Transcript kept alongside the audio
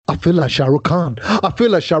feel like Shah Rukh Khan. I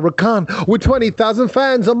feel like Shah Rukh Khan with 20,000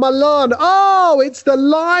 fans on my lawn. Oh, it's the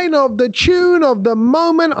line of the tune of the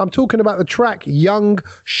moment. I'm talking about the track Young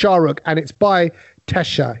Shah Rukh, and it's by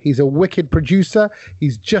Tesha. He's a wicked producer.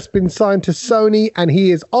 He's just been signed to Sony, and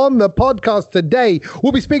he is on the podcast today.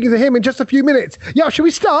 We'll be speaking to him in just a few minutes. Yo, should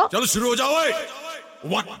we start? 1,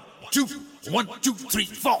 2, 1, 2, 3,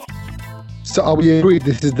 4. So are we agreed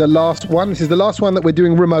this is the last one? This is the last one that we're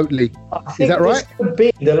doing remotely. Is that right? This could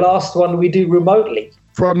be the last one we do remotely.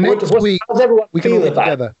 From next week, how does everyone we can feel all get about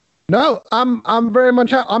together. No, I'm very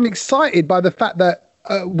much I'm excited by the fact that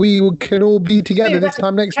we can all be together this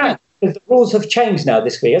time next week. Because the rules have changed now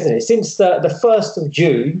this week, hasn't it? Since the 1st of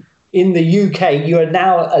June in the UK, you are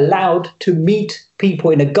now allowed to meet people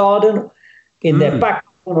in a garden, in their back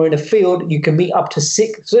or in a field. You can meet up to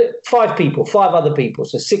 5 other people,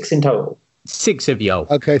 so 6 in total. 6 of you.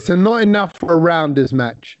 Okay, so not enough for a rounders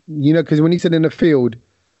match, because when he said in the field.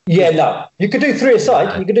 Yeah, no. You could do 3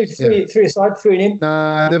 aside. You could do three aside, 3 in.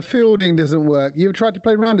 Nah, the fielding doesn't work. You've tried to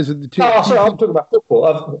play rounders with the two. Oh, sorry, I'm talking about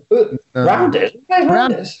football. Rounders?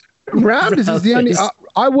 Rounders? Rounders is the only.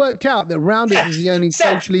 I worked out that rounders is the only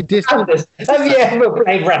socially distant. Have you ever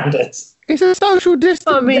played rounders? It's a social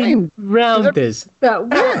distance game. Rounders.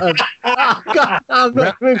 Rounders.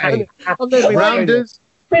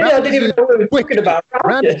 I didn't even know what we were talking about.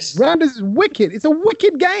 Rounders is wicked. It's a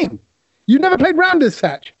wicked game. You never played rounders,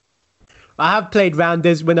 Satch? I have played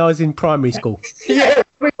rounders when I was in primary school. Yeah,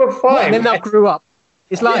 we were fine. And then I grew up.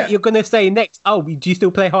 It's like you're going to say next, do you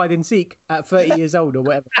still play hide and seek at 30 years old or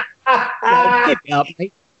whatever? Give it up,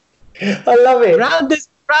 mate. I love it.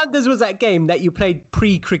 Rounders was that game that you played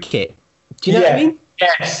pre-cricket. Do you know what I mean?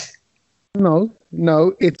 Yes. No,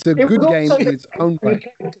 it's a good game in its own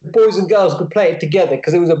way. Boys and girls could play it together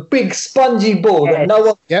because it was a big spongy ball that no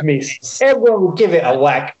one could miss. Everyone would give it a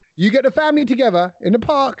whack. You get the family together in the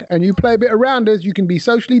park and you play a bit of rounders. You can be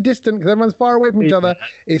socially distant because everyone's far away from each other.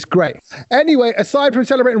 It's great. Anyway, aside from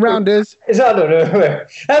celebrating rounders... Have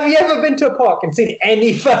you ever been to a park and seen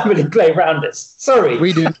any family play rounders? Sorry.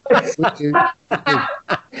 We do. We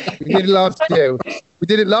did it last year. We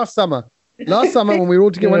did it last summer. Last summer when we were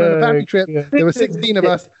all together on a family trip, there were 16 of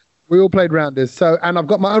us. We all played rounders. And I've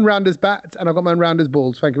got my own rounders bats and I've got my own rounders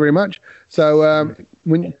balls. Thank you very much. So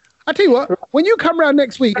I tell you what, when you come round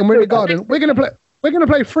next week and we're in the garden, we're gonna play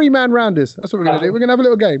 3-man rounders. That's what we're gonna do. We're gonna have a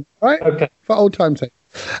little game, right? Okay. For old time's sake.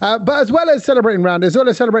 But as well as celebrating rounders, as well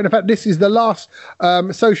as celebrating the fact this is the last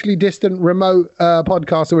socially distant remote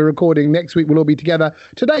podcast that we're recording. Next week we'll all be together.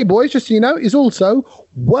 Today, boys, just so you know, is also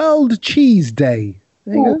World Cheese Day.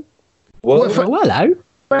 There you go. Well, hello.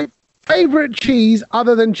 Favorite cheese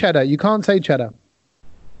other than cheddar? You can't say cheddar.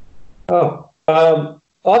 I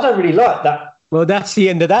don't really like that. Well, that's the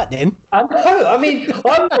end of that then. I know. I mean,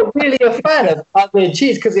 I'm not really a fan of other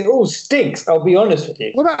cheese because it all stinks, I'll be honest with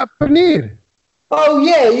you. What about paneer? Oh,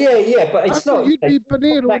 yeah. But it's not. You'd be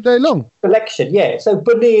paneer all day long. Selection, yeah. So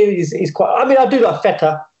paneer is quite... I mean, I do like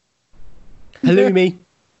feta. Halloumi.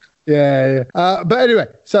 Yeah. But anyway,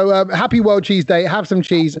 so happy World Cheese Day. Have some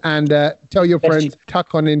cheese and tell your friends,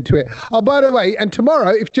 tuck on into it. Oh, by the way, and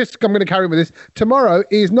tomorrow, I'm going to carry on with this. Tomorrow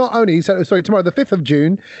is not only, tomorrow, the 5th of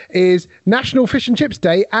June, is National Fish and Chips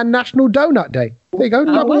Day and National Donut Day. There you go,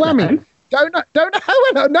 double whammy.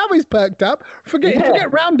 Donut. Now he's perked up.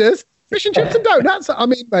 Forget rounders. Fish and chips and donuts. I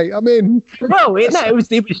mean, mate. Well, it was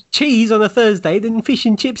cheese on a Thursday, then fish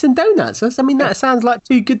and chips and donuts. That sounds like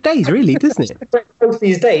 2 good days, really, doesn't it? Both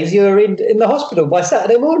these days, you're in the hospital by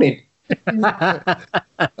Saturday morning.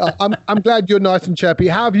 I'm glad you're nice and chirpy.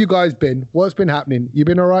 How have you guys been? What's been happening? You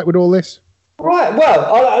been all right with all this? Right.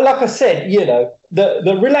 Well, like I said,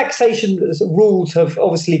 the relaxation rules have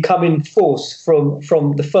obviously come in force from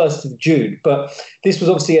the 1st of June, but this was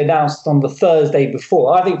obviously announced on the Thursday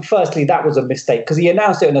before. I think, firstly, that was a mistake because he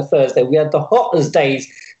announced it on a Thursday. We had the hottest days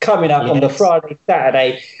coming up on the Friday,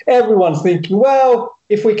 Saturday. Everyone's thinking, well,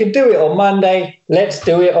 if we can do it on Monday, let's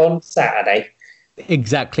do it on Saturday.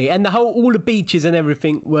 Exactly. And all the beaches and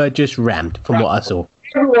everything were just rammed from what I saw.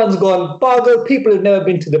 Everyone's gone bugger. People who've never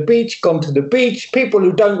been to the beach, gone to the beach. People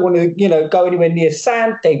who don't want to, go anywhere near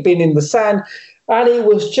sand, they've been in the sand. And it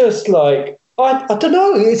was just like, I don't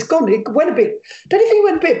know, it went a bit, don't you think it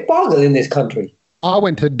went a bit bugger in this country? I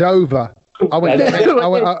went to Dover.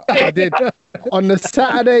 I did on the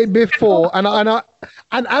Saturday before, and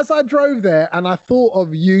as I drove there, and I thought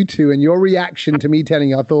of you two and your reaction to me telling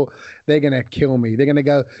you, I thought they're gonna kill me. They're gonna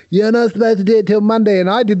go, you're not supposed to do it till Monday, and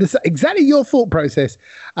I did exactly your thought process.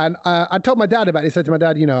 And I told my dad about it. I said to my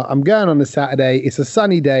dad, I'm going on the Saturday. It's a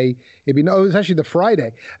sunny day. It was actually the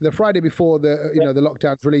Friday before the the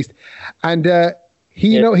lockdown's released, and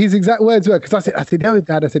His exact words were, because I said, no,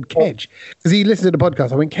 Dad, I said, Kedge, because he listened to the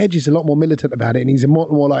podcast. I went, Kedge is a lot more militant about it, and he's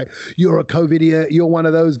more like, you're a COVID idiot, you're one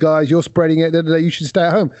of those guys, you're spreading it, you should stay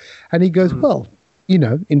at home. And he goes, well,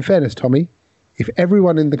 in fairness, Tommy, if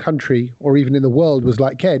everyone in the country or even in the world was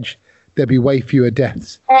like Kedge, there'd be way fewer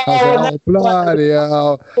deaths. I was like, bloody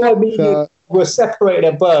hell. So, we're separated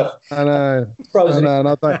at birth. I know. And I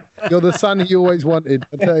was like, you're the son he always wanted,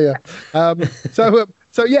 I tell you.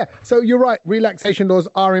 So you're right. Relaxation laws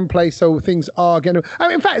are in place, so things are going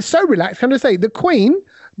to. In fact, it's so relaxed. Can I say the Queen,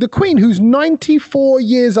 who's 94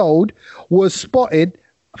 years old, was spotted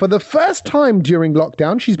for the first time during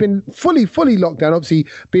lockdown. She's been fully locked down. Obviously,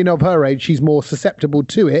 being of her age, she's more susceptible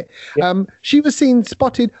to it. Yeah. She was seen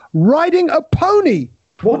spotted riding a pony.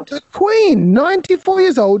 What? The Queen, 94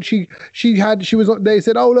 years old. They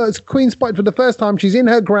said, oh, look, it's Queen spotted for the first time. She's in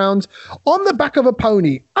her grounds on the back of a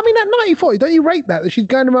pony. I mean, at 94, don't you rate that she's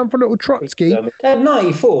going around for a little trot ski? At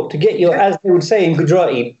 94, to get your, as they would say in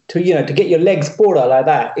Gujarati, to get your legs border like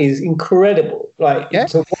that is incredible. Like,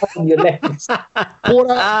 to widen your legs.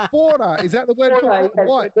 Border, is that the word for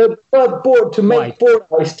what? The word board to make border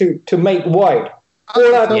is to make wide. So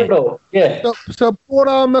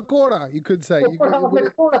border on the quarter, you could say. Border on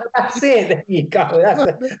the quarter, that's it. There you go.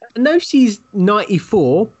 I know she's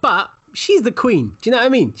 94, but she's the Queen. Do you know what I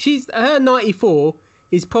mean? Her 94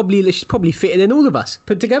 is probably fitter than all of us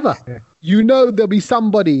put together. There'll be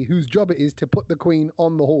somebody whose job it is to put the Queen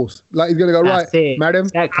on the horse. Like he's going to go, that's right, madam,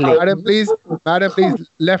 exactly. madam, please,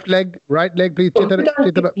 left leg, right leg, please.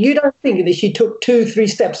 You don't think that she took 2-3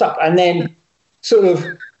 steps up and then sort of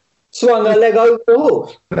swung her leg over the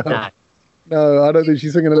horse? No, I don't think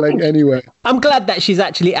she's swinging her leg anywhere. I'm glad that she's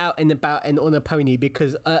actually out and about and on a pony,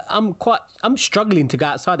 because I'm struggling to go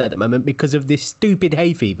outside at the moment because of this stupid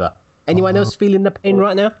hay fever. Anyone else feeling the pain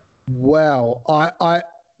right now? Well,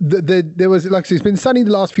 there was, like I said, it's been sunny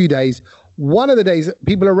the last few days. One of the days,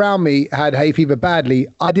 people around me had hay fever badly.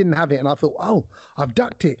 I didn't have it, and I thought, oh, I've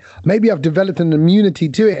ducked it. Maybe I've developed an immunity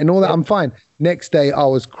to it and all that. I'm fine. Next day, I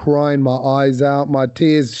was crying my eyes out, my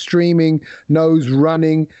tears streaming, nose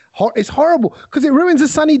running. It's horrible because it ruins a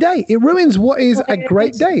sunny day. It ruins what is a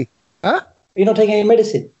great day. Huh? You're not taking any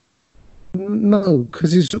medicine? No,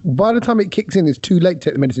 because by the time it kicks in, it's too late to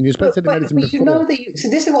take the medicine. You're supposed to take the medicine before. You know so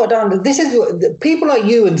this is what I've done. This is what people like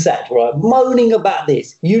you and Zach, right, moaning about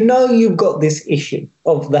this. You've got this issue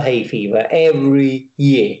of the hay fever every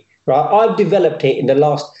year, right? I've developed it in the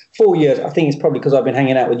last 4 years. I think it's probably because I've been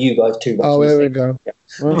hanging out with you guys too much. Oh, there we go. Yeah.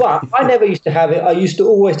 But I never used to have it. I used to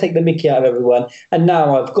always take the mickey out of everyone, and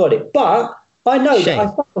now I've got it. But I know that I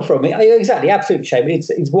suffer from it. Exactly, absolute shame.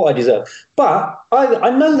 It's what I deserve. But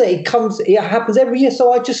I know that it happens every year,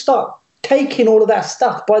 so I just start taking all of that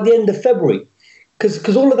stuff by the end of February,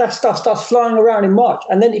 because all of that stuff starts flying around in March.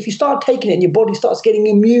 And then if you start taking it and your body starts getting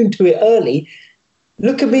immune to it early,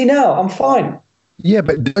 look at me now, I'm fine. Yeah,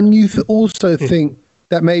 but don't you also think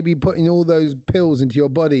that maybe putting all those pills into your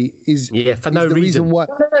body is for no reason why it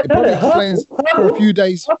probably explains for a few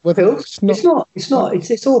days. It's not. It's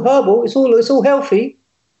all herbal. It's all healthy.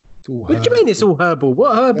 What do you mean it's all herbal?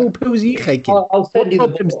 What herbal pills are you taking? I'll send you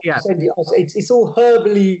problems the it's all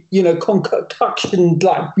herbally, concoction,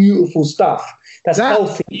 like beautiful stuff. That's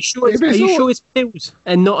healthy. Are you sure it's pills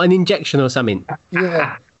and not an injection or something?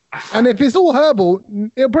 Yeah. And if it's all herbal,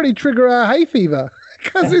 it'll probably trigger a hay fever.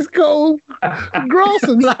 Because it's got all grass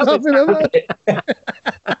and stuff in it.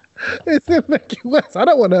 It's going to make you worse. I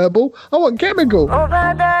don't want herbal. I want chemical. Wind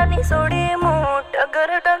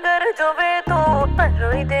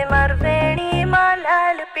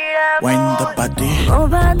the body.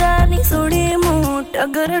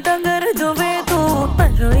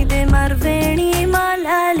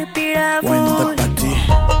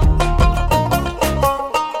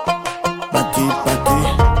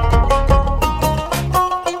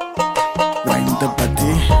 Wind the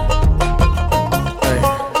body.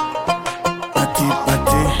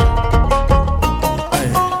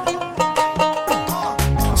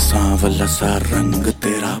 सांवला सा रंग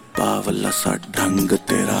तेरा बावला सा ढंग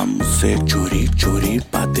तेरा मुझसे चोरी चोरी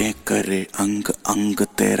बातें करे अंग अंग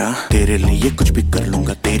तेरा तेरे लिए कुछ भी कर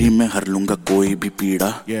लूंगा तेरी मैं हर लूंगा कोई भी पीड़ा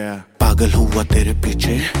पागल हुआ तेरे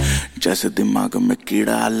पीछे जैसे दिमाग में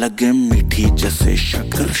कीड़ा लगे मीठी जैसे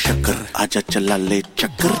शक्कर शक्कर आजा चला ले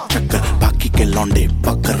चक्कर चक्कर बाकी के लौंडे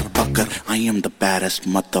पकड़ पकड़ I am the baddest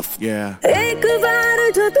mother एक बार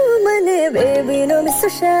जो तू मने baby no miss a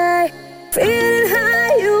shy feeling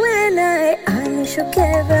high you and I miss you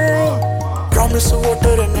together promise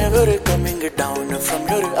water never coming down from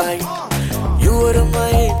your eye you are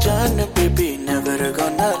my jaan baby never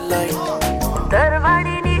gonna lie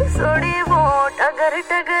दरवाड़ी नी सोड़ी वोट अगर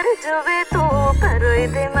टगर जुवे तो पर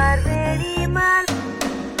Wind the body.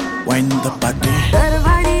 Wind the body.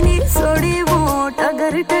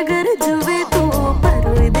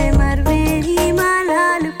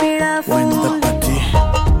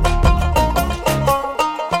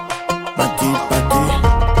 Body, body.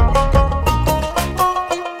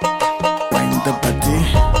 Wind the body.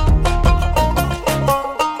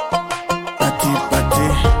 Body, body.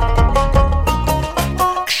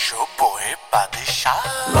 Show boy, badshah.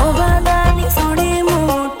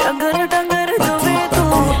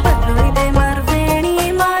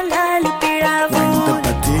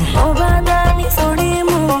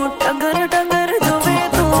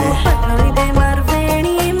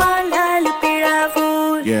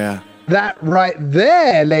 Yeah. That right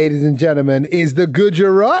there, ladies and gentlemen, is the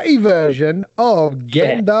Gujarati version of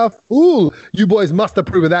Genda Fool. You boys must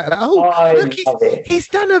approve of that. Oh, I look, love it. he's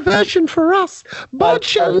done a version for us.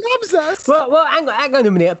 Bacha loves us. Well, hang on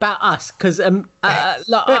a minute about us, because I'd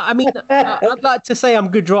like to say I'm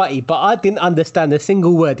Gujarati, but I didn't understand a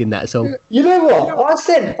single word in that song. You know what?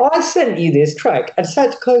 I sent you this track, and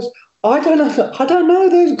Saj goes, I don't know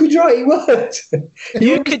those Gujarati words.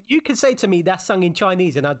 You could say to me that's sung in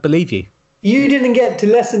Chinese, and I'd believe you. You didn't get to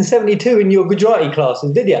lesson 72 in your Gujarati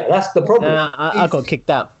classes, did you? That's the problem. I got kicked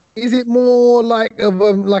out. Is it more like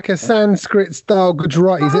like a Sanskrit style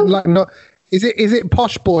Gujarati? Is it like not? Is it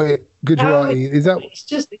posh boy Gujarati? Is that?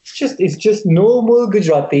 It's just normal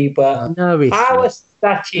Gujarati, but No, it's our not.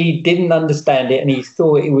 Sachi didn't understand it, and he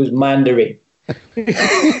thought it was Mandarin. Right,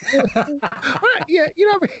 yeah,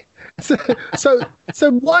 you know. So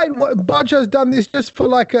why Baja's done this just for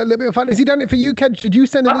like a little bit of fun? Has he done it for you, Ken? Did you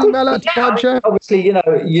send an email out to Baja? Obviously, you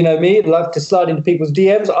know me. I'd love to slide into people's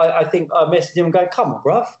DMs. I think I messaged him going, "Come on,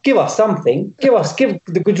 bruv, give us something. Give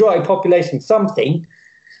the Gujarati population something."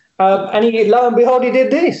 And lo and behold, he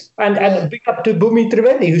did this. And big up to Bhumi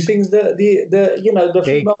Trivedi, who sings the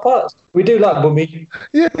female parts. We do like Bhumi.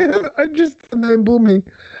 Yeah, I just named Boomy.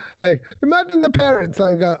 Like, imagine the parents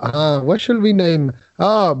like, what should we name?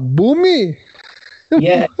 Boomy.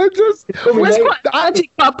 Yeah. That's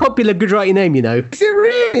actually quite a popular Gujarati name, you know. Is it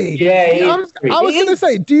really? Yeah, I was going to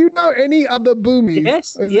say, do you know any other Boomies?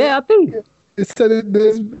 Yes, yeah, I do. So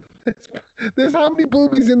there's how many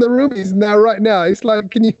Boomies in the roomies right now? It's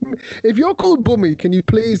like, if you're called Boomy, can you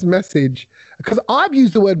please message? Because I've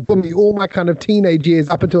used the word Boomy all my kind of teenage years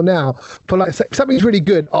up until now for like something's really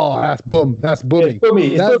good. Oh, that's Boom. That's Boomy.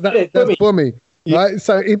 Yeah, That's Boomy. Yeah. Right?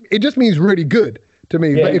 So it just means really good to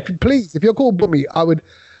me. Yeah. But if you're called Boomy,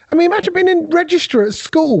 imagine being in register at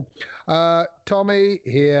school. Tommy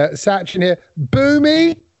here, Sachin here.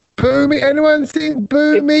 Boomy. Anyone seen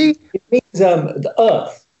Boomy? It means the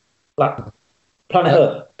Earth, like planet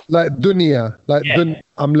Earth. Like dunya,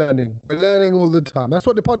 I'm learning. We're learning all the time. That's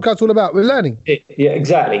what the podcast's all about. We're learning. Yeah,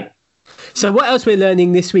 exactly. So what else we're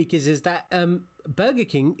learning this week is that Burger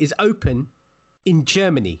King is open in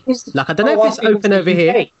Germany. Like, I don't know if it's open over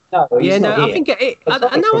here. No, I think I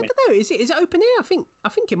don't know. Is it open here? I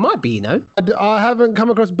think it might be. You know, I haven't come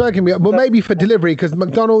across Burger King yet. Well, maybe for delivery because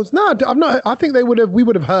McDonald's. No, I've not. I think we would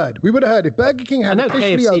have heard. We would have heard if Burger King had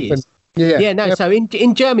officially opened. Yeah. So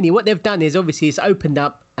in Germany, what they've done is obviously it's opened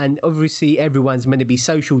up, and obviously everyone's meant to be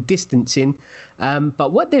social distancing.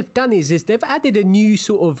 But what they've done is they've added a new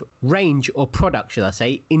sort of range or product, should I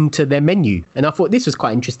say, into their menu. And I thought this was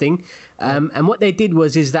quite interesting. And what they did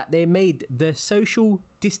is that they made the social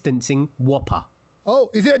distancing Whopper.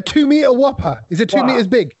 Oh, is it a 2 meter Whopper? Is it 2 meters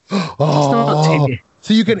big? Oh,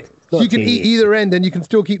 so you can eat either end and you can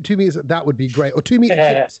still keep 2 meters. That would be great. Or 2 meter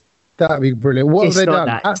chips. That'd be brilliant. What have they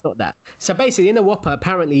done? It's not that. So basically, in a Whopper,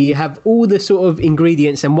 apparently you have all the sort of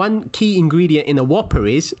ingredients, and one key ingredient in a Whopper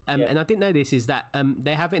is, and I didn't know this, is that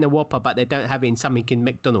they have it in a Whopper, but they don't have it in something in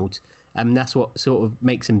McDonald's. That's what sort of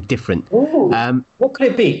makes them different. What could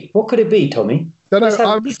it be? What could it be, Tommy? No,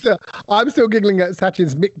 I'm still giggling at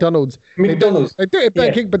Sachin's McDonald's. They do it at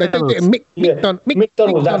Burger King, but they don't do it at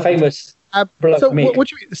McDonald's, that famous. So what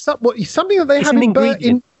do you mean? Something that they have an in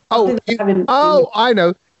ingredient. I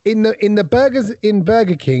know. In the burgers in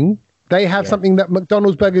Burger King, they have something that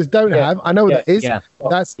McDonald's burgers don't have. I know what that is. Yeah.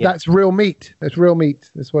 That's real meat. That's real meat.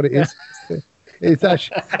 That's what it is. It's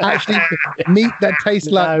actually meat that tastes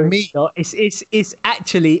like meat. It's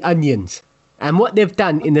actually onions. And what they've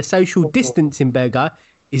done in the social distancing burger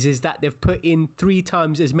is that they've put in 3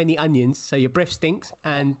 times as many onions, so your breath stinks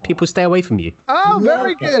and people stay away from you. Oh,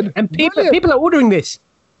 very good. And people are ordering this.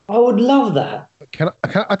 I would love that.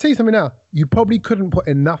 I'll tell you something now. You probably couldn't put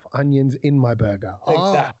enough onions in my burger.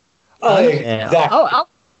 Exactly.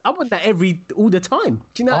 I want that all the time.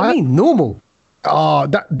 Do you know what I mean? Normal. Oh,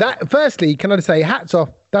 that. Firstly, can I just say, hats off.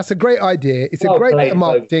 That's a great idea. It's a great bit of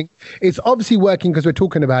marketing. It's obviously working because we're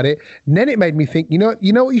talking about it. And then it made me think. You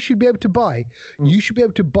know what you should be able to buy. You should be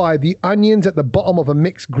able to buy the onions at the bottom of a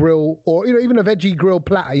mixed grill, or even a veggie grill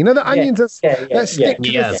platter. You know the onions that stick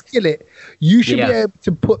to the skillet. You should be able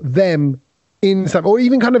to put them in some, or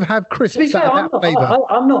even kind of have crisps that flavor.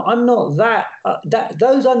 I'm not that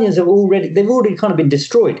those onions they've already kind of been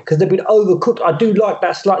destroyed because they've been overcooked. I do like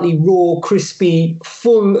that slightly raw, crispy,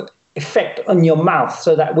 full effect on your mouth,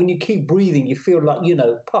 so that when you keep breathing, you feel like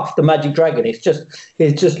Puff the Magic Dragon. It's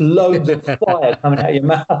just loads of fire coming out of your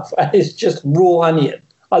mouth, and it's just raw onion.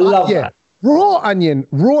 I love that. Raw onion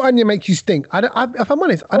makes you stink. If I'm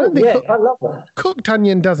honest, I don't think. I love that. Cooked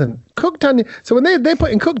onion doesn't. Cooked onion. So when they're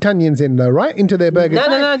putting cooked onions in, though, right, into their burgers.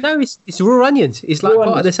 No. It's raw onions. It's like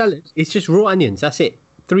part of the salad. It's just raw onions. That's it.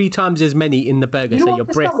 3 times as many in the burger. So your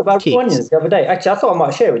breath about raw onions the other day. Actually, I thought I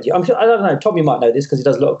might share with you. I'm sure, I don't know. Tommy might know this because he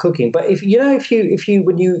does a lot of cooking. But if you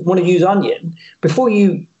when you want to use onion, before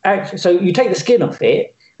you so you take the skin off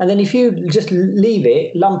it. And then if you just leave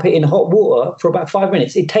it, lump it in hot water for about 5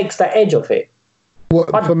 minutes, it takes that edge off it. What,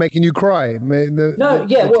 for making you cry? No.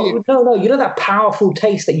 You know that powerful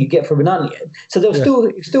taste that you get from an onion. So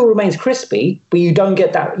it still remains crispy, but you don't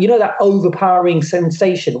get that. That overpowering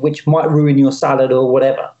sensation which might ruin your salad or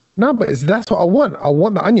whatever. No, but that's what I want. I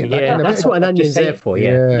want the onion. Yeah, that's what an onion's there for.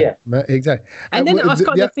 Yeah, exactly. And then I was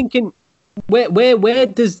kind of thinking, where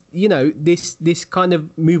does this kind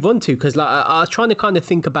of move on to? Because I was trying to kind of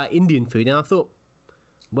think about Indian food, and I thought,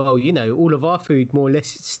 well, all of our food more or less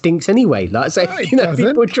stinks anyway. Like, so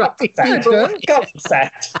people try to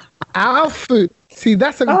our food. See,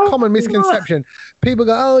 that's a common misconception. People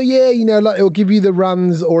go, "Oh yeah, like it'll give you the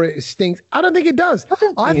runs or it stinks." I don't think it does.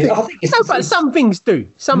 I think but some things do.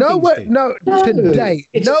 Today,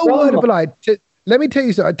 no word of a lie. Let me tell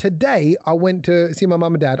you something. Today, I went to see my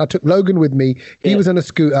mum and dad. I took Logan with me. He was on a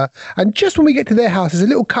scooter. And just when we get to their house, there's a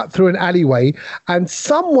little cut through an alleyway. And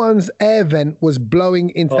someone's air vent was blowing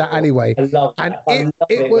into that alleyway. I love that. And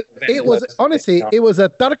it was honestly, it was a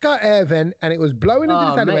Tarka air vent. And it was blowing into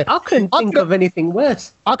this alleyway. I couldn't think of anything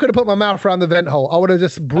worse. I could have put my mouth around the vent hole. I would have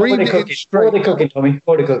just breathed it in straight. What are they cooking, Tommy?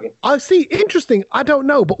 What are they cooking? I see. Interesting. I don't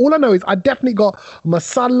know. But all I know is I definitely got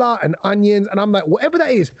masala and onions. And I'm like, whatever that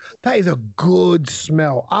is a good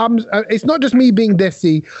smell. It's not just me being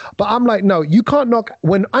desi, but I'm like, no, you can't knock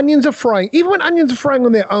when onions are frying. Even when onions are frying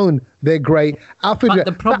on their own, they're great. Our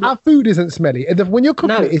food isn't smelly. When you're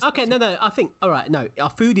cooking it, I think all right. No, our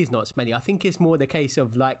food is not smelly. I think it's more the case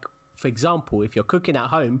of, like, for example, if you're cooking at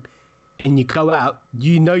home and you go out,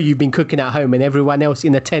 you've been cooking at home, and everyone else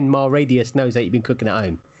in a 10-mile radius knows that you've been cooking at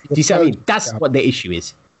home. Do you see what I mean? That's what the issue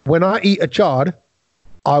is. When I eat a chard,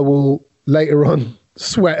 I will later on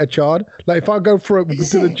sweat a chard. Like if I go to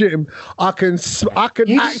the gym, I can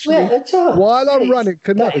actually, while I'm running,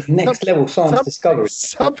 that is next level science discovery.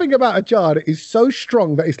 Something about a chard is so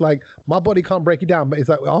strong that it's like my body can't break it down, but it's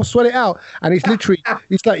like I'll sweat it out, and it's literally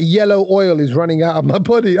it's like yellow oil is running out of my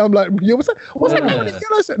body. I'm like, what's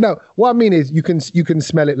that? No, what I mean is you can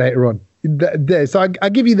smell it later on. There, so I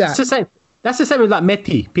give you that. It's the same. That's the same with like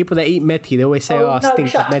methi. People that eat methi, they always say,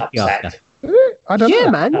 stinks of methi after. I don't know.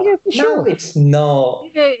 Man. Yeah, for sure. No, it's not.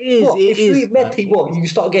 Yeah, it is. If you eat methi, you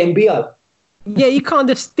start getting BO. Yeah, you can't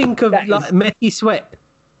just think of methi sweat.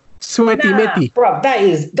 Sweaty methi. Bro, that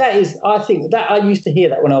is. I think that I used to hear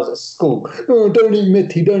that when I was at school. Oh, don't eat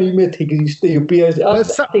methi because you steal your BO.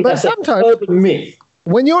 But sometimes, an urban myth.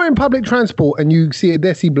 When you're in public transport and you see a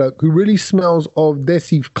desi bloke who really smells of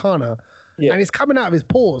desi khana, and it's coming out of his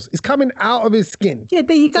pores, it's coming out of his skin. Yeah,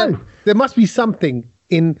 there you go. So there must be something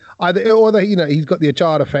in either he's got the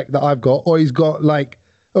achar effect that I've got, or he's got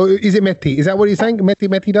or is it methi? Is that what you're saying?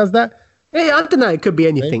 Methi does that? Yeah, I don't know. It could be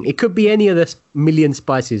anything. It could be any of the million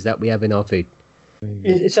spices that we have in our food. So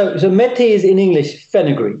methi is in English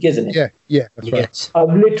fenugreek, isn't it? Yeah, that's right. Yes.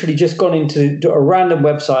 I've literally just gone into a random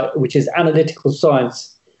website which is Analytical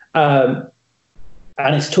Science, and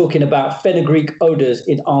it's talking about fenugreek odors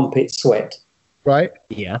in armpit sweat. Right.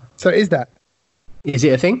 Yeah. So is it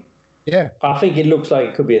a thing? Yeah. I think it looks like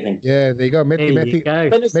it could be a thing. Yeah, there you go. Methi.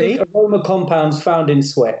 Fenugreek aroma compounds found in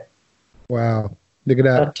sweat. Wow. Look at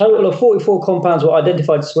that. A total of 44 compounds were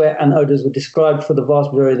identified. Sweat and odors were described. For the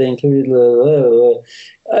vast majority, they included.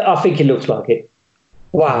 I think it looks like it.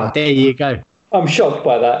 Wow. There you go. I'm shocked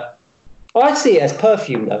by that. I see it as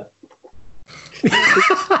perfume, though.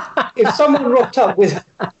 If someone rocked up with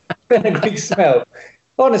fenugreek smell,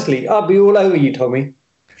 honestly, I'd be all over you, Tommy.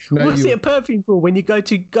 No, what's it a perfume for when you go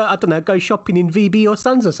shopping in VB or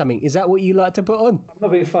Sons or something? Is that what you like to put on? I'm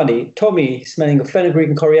not being funny. Tommy smelling of fenugreek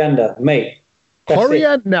and coriander, mate.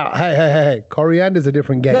 Coriander. No, hey. Coriander's a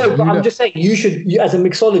different game. No, but I'm just saying, as a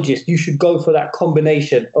mixologist, you should go for that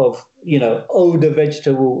combination of, older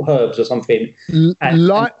vegetable herbs or something.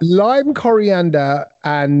 Lime, coriander,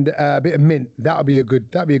 and a bit of mint. That'd be a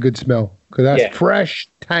good smell because that's fresh,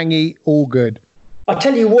 tangy, all good. I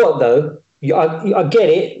tell you what, though, I get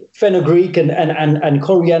it, fenugreek and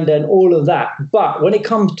coriander and all of that. But when it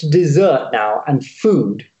comes to dessert now and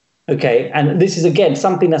food, okay, and this is, again,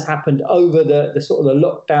 something that's happened over the sort of the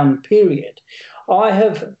lockdown period, I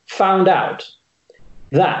have found out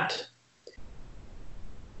that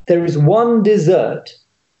there is one dessert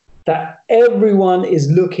that everyone is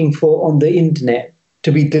looking for on the internet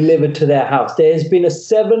to be delivered to their house. There has been a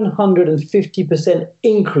 750%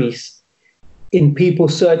 increase in people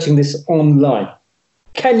searching this online.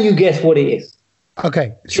 Can you guess what it is?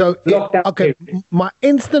 Okay, so my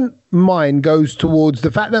instant mind goes towards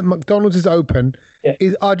the fact that McDonald's is open.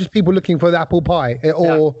 Are just people looking for the apple pie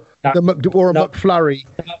or a McFlurry,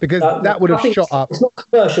 because that would have shot up. It's not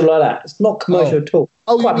commercial like that. It's not commercial at all.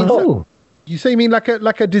 Oh, you say you mean like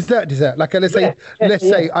a dessert, like let's say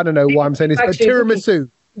I don't know why I'm saying this, a tiramisu.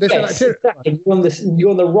 Yes, exactly. You're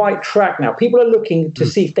on the right track now. People are looking to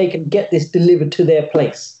see if they can get this delivered to their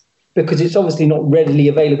place, because it's obviously not readily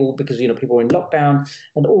available because, people are in lockdown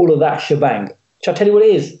and all of that shebang. Shall I tell you what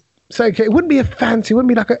it is? So, okay, it wouldn't be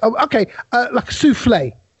like a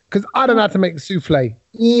souffle, because I don't know how to make souffle.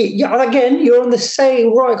 Yeah, again, you're on the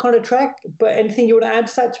same right kind of track, but anything you want to add,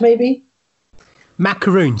 Satch, maybe?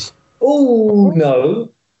 Macaroons. Oh,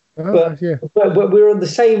 no. But we're on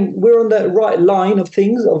the right line of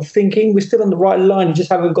thinking. We're still on the right line. You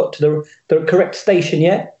just haven't got to the correct station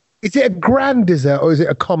yet. Is it a grand dessert or is it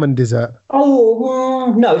a common dessert?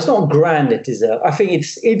 Oh, no, it's not a grand dessert. I think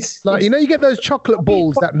it's like, you get those chocolate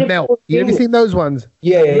balls that melt. You ever seen those ones?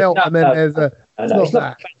 Yeah. Melt and then there's a... It's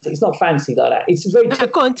not fancy. It's not fancy like that. It's very...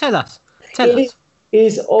 Go on, tell us. It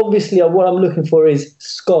is obviously what I'm looking for is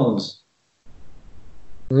scones.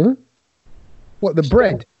 Hmm? What, the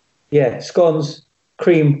bread? Yeah, scones,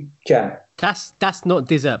 cream, jam. That's not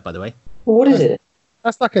dessert, by the way. Well, what is it?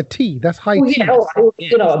 That's like a tea. That's high tea.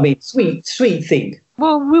 You know what I mean? Sweet thing.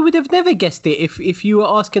 Well, we would have never guessed it if you were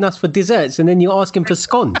asking us for desserts and then you're asking for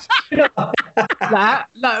scones. we were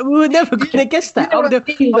never going to guess that. I would have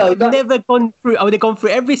gone through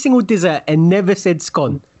every single dessert and never said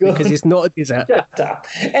scone because it's not a dessert. Shut up.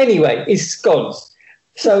 Anyway, it's scones.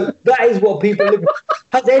 So that is what people look for.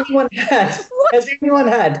 Has anyone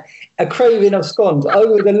had a craving of scones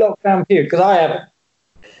over the lockdown period? Because I haven't.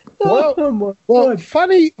 Well,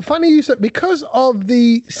 funny you said, because of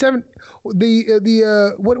what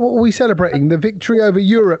were we celebrating? The victory over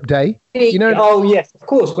Europe Day. Oh yes, of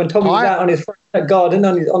course. When Tommy was out on his front garden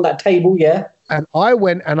on that table, yeah. And I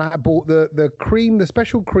went and I bought the cream, the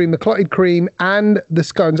special cream, the clotted cream, and the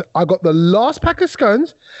scones. I got the last pack of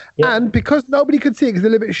scones, and because nobody could see it because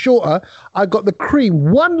they're a little bit shorter, I got the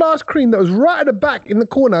cream, one last cream that was right at the back in the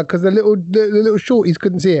corner because the little shorties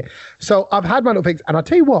couldn't see it. So I've had my little fix, and I'll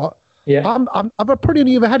tell you what, I've probably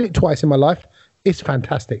only ever had it twice in my life. It's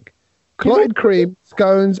fantastic. Clotted cream,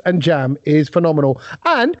 scones, and jam is phenomenal.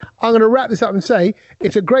 And I'm going to wrap this up and say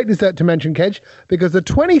it's a great dessert to mention, Kedge, because the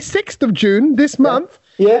 26th of June this month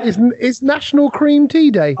is National Cream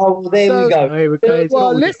Tea Day. Oh, well, there we go.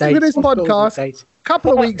 Well, listen to this podcast. A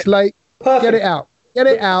couple of weeks late. Perfect. Get it out.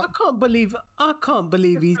 I can't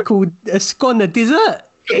believe he called a scone a dessert.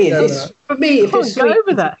 It is. For me, if it's go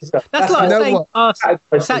over that. That's like saying,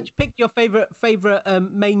 Satch, pick your favorite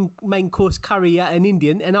main course curry at an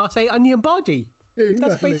Indian, and I'll say onion bhaji. Exactly.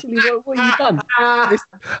 That's basically what you've done. I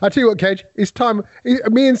tell you what, Kedge, it's time.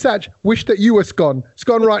 Me and Satch wish that you were scone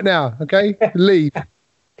right now. Okay, leave.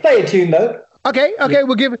 Play a tune though. Okay.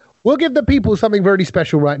 We'll give the people something very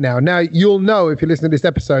special right now. Now you'll know if you listen to this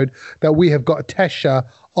episode that we have got Tesha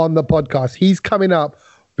on the podcast. He's coming up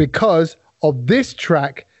because of this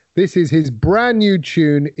track. This is his brand new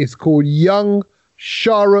tune. It's called Young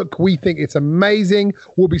Shah Rukh. We think it's amazing.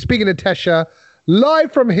 We'll be speaking to Tesha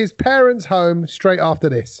live from his parents' home straight after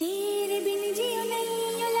this.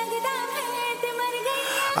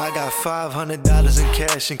 I got $500 in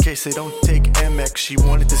cash in case they don't take Amex. She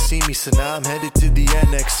wanted to see me, so now I'm headed to the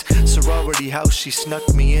annex. Sorority house, she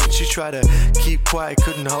snuck me in. She tried to keep quiet,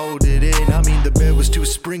 couldn't hold it in. I mean, the bed was too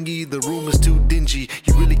springy, the room was too dingy.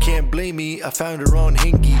 You really can't blame me, I found her on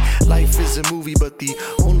Hingy. Life is a movie, but the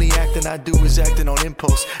only acting I do is acting on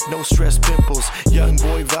impulse. No stress pimples, young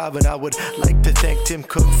boy vibing. I would like to thank Tim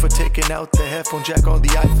Cook for taking out the headphone jack on the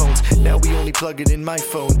iPhones. Now we only plug it in my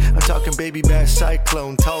phone. I'm talking baby bass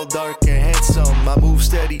cyclone. tall, dark, and handsome. I move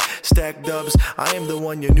steady, stack dubs. I am the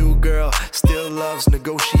one your new girl still loves.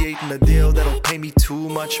 Negotiating a deal that'll pay me too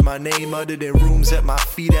much. My name uttered in rooms that my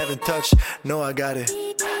feet haven't touched. No, I got it.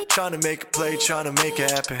 Trying to make a play, trying to make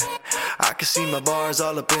it happen. I can see my bars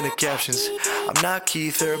all up in the captions. I'm not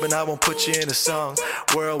Keith Urban, I won't put you in a song.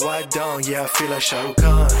 Worldwide dawn, yeah, I feel like Shah Rukh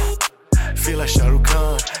Khan. Feel like Shah Rukh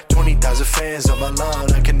Khan. 20,000 fans on my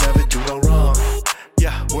lawn, I can never do no wrong.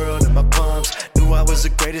 Yeah, world in my palms. Knew I was the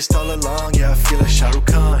greatest all along. Yeah, I feel like Shah Rukh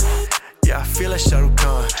Khan. Yeah, I feel like Shah Rukh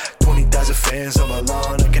Khan. 20,000 fans on my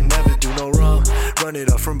lawn, I can never do no wrong. Run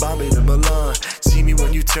it up from Bombay to Milan. See me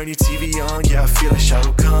when you turn your TV on. Yeah, I feel like Shah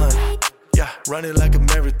Rukh Khan. Yeah, running like a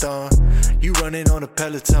marathon. You running on a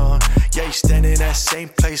Peloton. Yeah, you standing in that same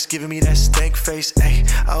place, giving me that stank face. Ay,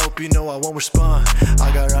 I hope you know I won't respond. I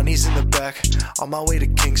got Ronnie's in the back, on my way to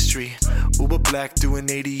King Street. Uber black, doing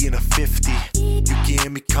 80 in a 50. You can hear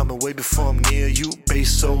me coming way before I'm near you. Bass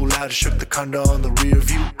so loud, it shook the condo on the rear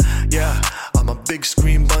view. Yeah, I'm a big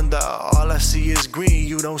screen bunda. All I see is green,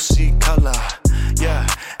 you don't see color. Yeah,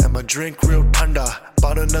 and my drink real thunder.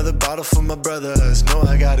 Bought another bottle for my brothers, know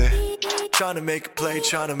I got it. Trying to make a play,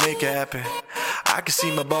 trying to make it happen. I can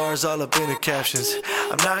see my bars all up in the captions.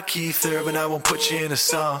 I'm not Keith Urban, I won't put you in a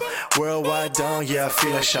song. Worldwide dawn, yeah, I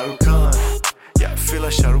feel like Shah Rukh Khan. Yeah, I feel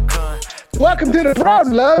like Shah Rukh Khan. Welcome to the Proud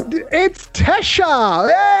Love. It's Tesha.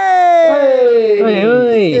 Hey!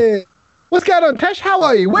 Hey. What's going on, Tesh? How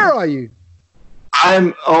are you? Where are you?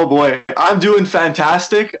 I'm doing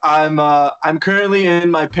fantastic. I'm currently in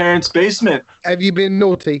my parents' basement. Have you been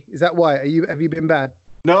naughty? Is that why? Have you been bad?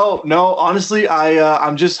 No. Honestly,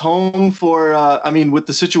 I'm just home for. With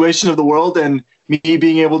the situation of the world and me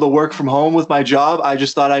being able to work from home with my job, I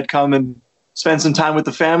just thought I'd come and spend some time with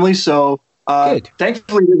the family. So,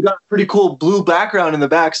 thankfully, they've got a pretty cool blue background in the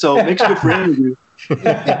back, so it makes good for interview.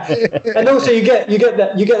 And also you get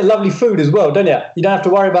the lovely food as well, don't you? You don't have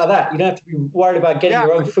to worry about that. You don't have to be worried about getting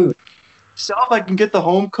your own food. So if I can get the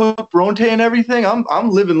home cooked bronte and everything,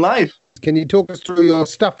 I'm living life. Can you talk us through your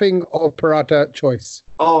stuffing or paratha choice?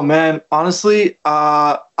 Oh man, honestly,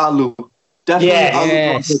 aloo. Definitely aloo.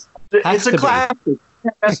 Yes. It's a classic.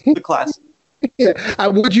 That's the classic. Yeah.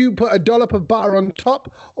 And would you put a dollop of butter on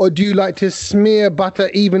top, or do you like to smear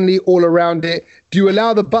butter evenly all around it? Do you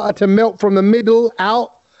allow the butter to melt from the middle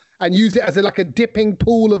out and use it as like a dipping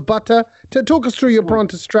pool of butter? To talk us through your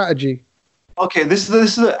paratha strategy. Okay, this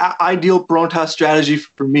is the ideal paratha strategy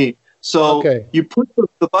for me. So you put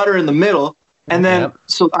the butter in the middle, and then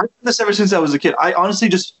so I've done this ever since I was a kid. I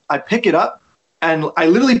honestly I pick it up, and I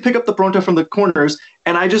literally pick up the paratha from the corners,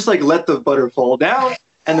 and I just like let the butter fall down.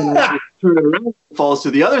 And then I turn it around, it falls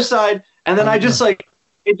to the other side, and then I just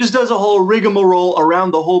it just does a whole rigmarole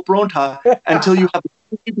around the whole paratha until you have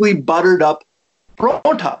a completely buttered up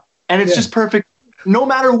paratha, and it's just perfect. No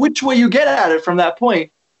matter which way you get at it from that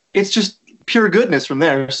point, it's just pure goodness from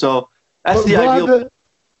there. So that's the ideal.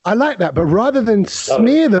 I like that, but rather than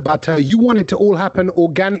smear the butter, you want it to all happen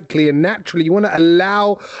organically and naturally. You want to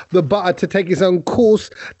allow the butter to take its own course.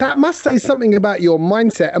 That must say something about your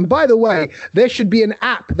mindset. And by the way, there should be an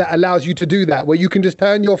app that allows you to do that, where you can just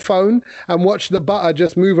turn your phone and watch the butter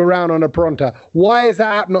just move around on a paratha. Why has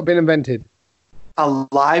that app not been invented? A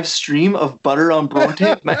live stream of butter on bronte.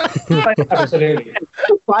 Absolutely.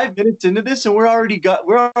 5 minutes into this, and we're already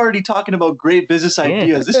talking about great business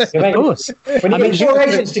ideas. This of course. When you get 4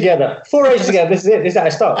 agents together, this is it. This is how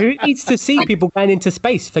it starts. Who needs to see people going into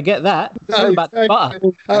space? Forget that. It's all about butter.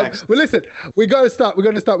 Well, listen, we're going to start with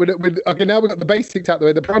okay, now we've got the basics out the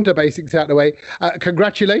way, the paratha basics out the way.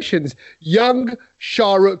 Congratulations. Young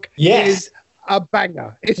Shah Rukh is a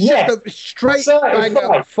banger. It's just a straight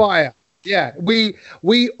banger of fire. Yeah, we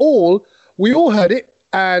all heard it,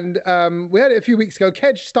 and we heard it a few weeks ago.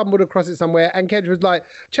 Kedge stumbled across it somewhere, and Kedge was like,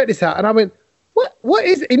 "Check this out," and I went, "What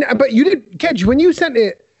is it?" But you didn't, Kedge, when you sent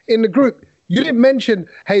it in the group, you didn't mention,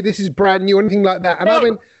 "Hey, this is brand new," or anything like that. And I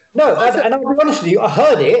went, "No," and I'll be honest with you, I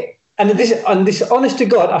heard it, and this, honest to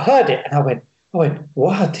God, I heard it, and I went,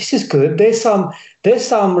 "Wow, this is good." There's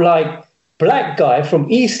some like black guy from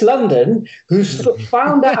East London who's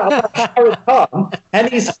found out about Shah Rukh Khan, and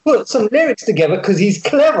he's put some lyrics together because he's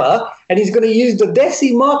clever, and he's going to use the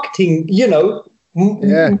Desi marketing,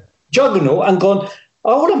 juggernaut, and gone,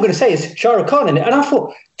 all I'm going to say is Shah Rukh Khan in it. And I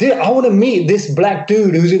thought, I want to meet this black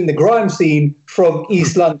dude who's in the grime scene from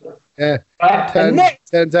East London. Yeah. Right? And next,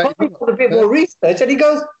 he's done a bit more research, and he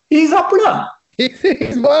goes, he's up and up.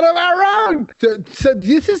 He's one of our own. So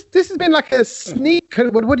this has been like a sneak.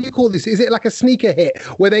 What do you call this? Is it like a sneaker hit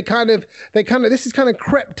where this is kind of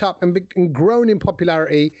crept up and grown in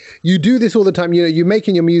popularity? You do this all the time. You're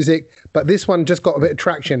making your music, but this one just got a bit of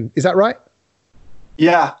traction. Is that right?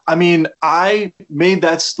 Yeah, I mean, I made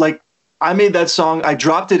that song. I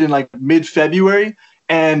dropped it in like mid-February,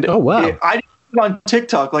 and oh wow, I didn't put it on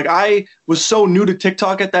TikTok. Like I was so new to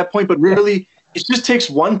TikTok at that point, but really, it just takes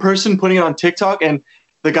one person putting it on TikTok, and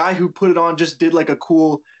the guy who put it on just did like a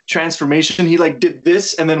cool transformation. He like did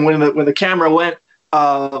this, and then when the camera went,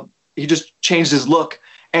 he just changed his look,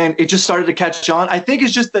 and it just started to catch on. I think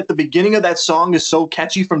it's just that the beginning of that song is so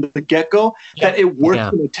catchy from the get-go that it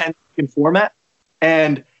worked in a 10-second format.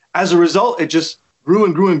 And as a result, it just grew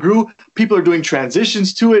and grew and grew. People are doing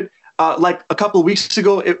transitions to it. Like a couple of weeks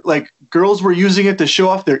ago, like girls were using it to show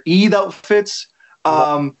off their Eid outfits.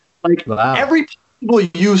 Every possible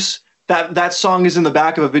use that song is in the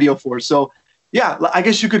back of a video for. So yeah, I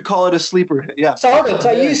guess you could call it a sleeper hit. Yeah. So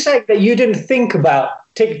are you saying that you didn't think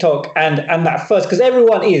about TikTok and that first, because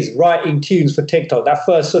everyone is writing tunes for TikTok, that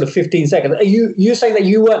first sort of 15 seconds. Are you saying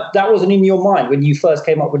that that wasn't in your mind when you first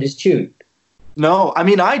came up with this tune? No, I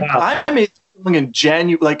mean, I made the song in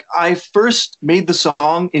January. Like, I first made the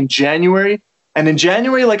song in January, and in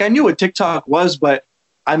January, like, I knew what TikTok was, but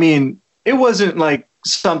I mean, it wasn't like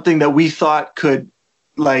something that we thought could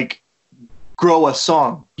like grow a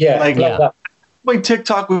song. Yeah, like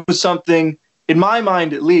TikTok was something, in my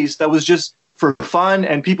mind at least, that was just for fun,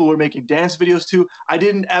 and people were making dance videos too. I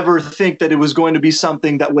didn't ever think that it was going to be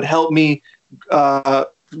something that would help me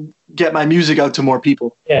get my music out to more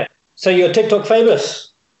people. Yeah. So you're TikTok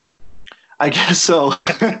famous? I guess so.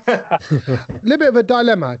 A little bit of a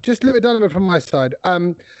dilemma, just a little bit of dilemma from my side.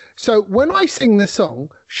 So when I sing the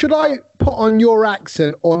song, should I put on your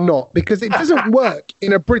accent or not? Because it doesn't work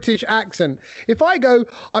in a British accent. If I go,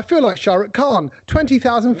 I feel like Shah Rukh Khan,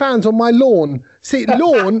 20,000 fans on my lawn. See,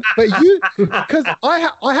 lawn, but you, because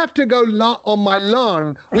I have to go on my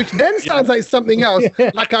lawn, which then sounds like something else,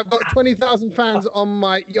 like I've got 20,000 fans on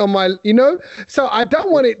my, you know? So I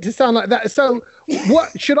don't want it to sound like that. So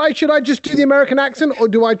what, should I just do the American accent, or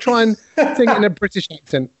do I try and sing it in a British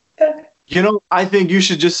accent? You know, I think you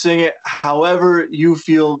should just sing it however you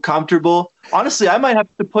feel comfortable. Honestly, I might have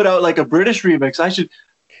to put out like a British remix. I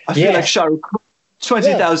feel like Shah Rukh Khan,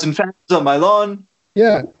 20,000 fans on my lawn.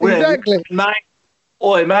 Yeah, exactly.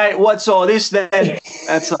 Oi, mate, what's all this then?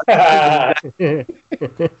 That's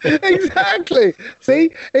exactly. See,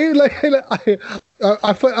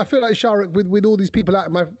 I feel like Shah Rukh with all these people out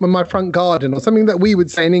in my front garden, or something that we would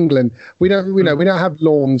say in England. We don't have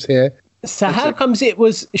lawns here. So how comes it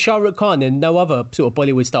was Shah Rukh Khan and no other sort of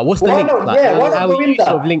Bollywood star? What's the link? Why not Govinda?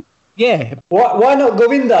 Sort of link? Yeah. Why not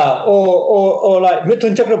Govinda or like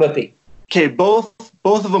Mithun Chakrabarti? Okay, both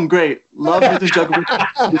of them great. Love Mithun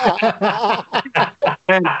Chakrabarti.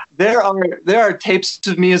 And there are tapes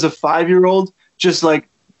of me as a 5-year-old, just like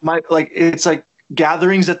it's like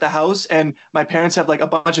gatherings at the house, and my parents have like a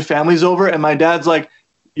bunch of families over, and my dad's like,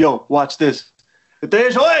 "Yo, watch this." And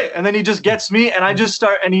then he just gets me, and I just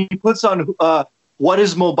start, and he puts on what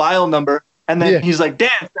is mobile number, and then he's like,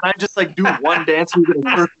 dance, and I just like do one dance move in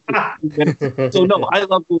a perfect. So no, I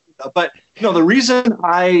love Govinda. But no, the reason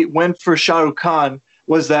I went for Shah Rukh Khan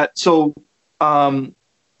was that the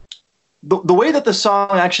way that the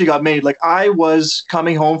song actually got made, like I was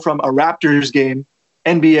coming home from a Raptors game,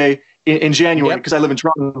 NBA in January, because I live in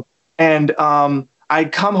Toronto, and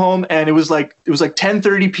I'd come home, and it was like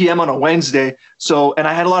 10:30 p.m. on a Wednesday. So, and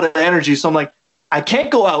I had a lot of energy. So I'm like, I can't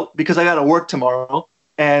go out because I got to work tomorrow.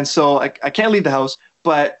 And so I can't leave the house,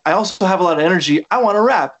 but I also have a lot of energy. I want to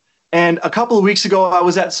rap. And a couple of weeks ago, I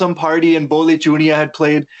was at some party and Bole Chunia had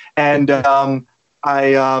played. And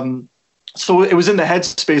so it was in the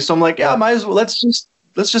headspace. So I'm like, yeah, might as well, let's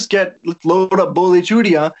load up Bole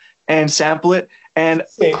Chunia and sample it. And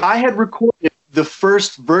I had recorded the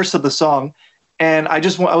first verse of the song. And I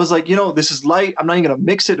was like, this is light. I'm not even going to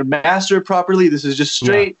mix it or master it properly. This is just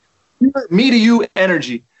straight me to you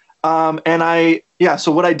energy.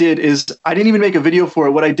 So what I did is I didn't even make a video for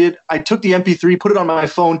it. What I did, I took the MP3, put it on my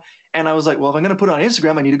phone, and I was like, well, if I'm going to put it on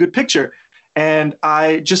Instagram, I need a good picture. And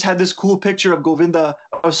I just had this cool picture of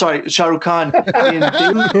Shah Rukh Khan.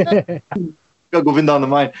 Got Govinda on the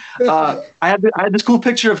mind. I had this cool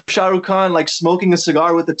picture of Shah Rukh Khan like smoking a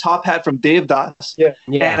cigar with the top hat from Devdas. Yeah.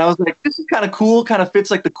 And I was like, this is kind of cool, kind of fits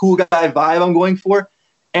like the cool guy vibe I'm going for.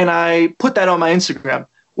 And I put that on my Instagram.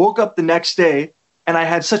 Woke up the next day, and I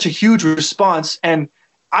had such a huge response, and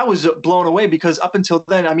I was blown away because up until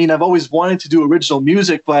then, I mean, I've always wanted to do original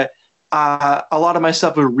music, but a lot of my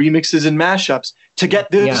stuff were remixes and mashups. To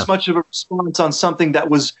get this much of a response on something that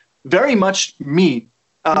was very much me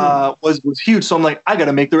was huge. So I'm like, I got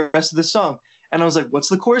to make the rest of the song. And I was like, what's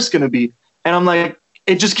the chorus going to be? And I'm like,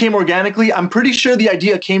 it just came organically. I'm pretty sure the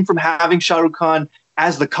idea came from having Shah Rukh Khan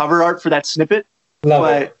as the cover art for that snippet.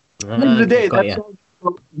 But at the end of the day,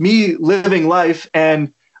 me living life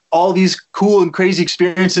and all these cool and crazy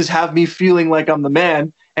experiences have me feeling like I'm the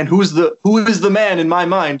man. And who is the man in my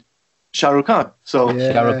mind? Shah Rukh Khan. So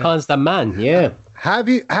Shah Rukh Khan's the man. Yeah. Have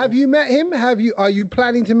you met him? Are you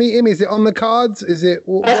planning to meet him? Is it on the cards? Is it?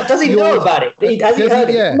 Does he know about it? Has he heard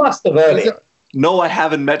it? He must have heard it. No, I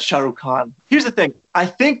haven't met Shah Rukh Khan. Here's the thing. I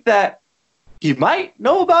think that he might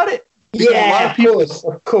know about it. Yeah,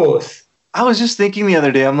 of course. I was just thinking the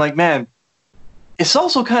other day, I'm like, man, it's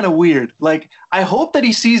also kind of weird. Like, I hope that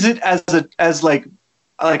he sees it as like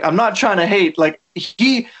I'm not trying to hate. Like,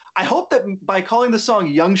 I hope that by calling the song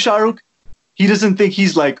Young Shah Rukh, he doesn't think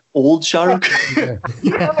he's like old Shah Rukh.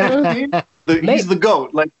 You know what I mean? He's the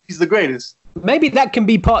GOAT. Like, he's the greatest. Maybe that can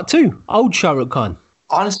be part 2. Old Shah Rukh Khan.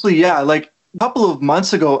 Honestly, yeah. Like, a couple of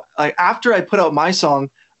months ago, like after I put out my song,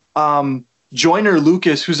 Joyner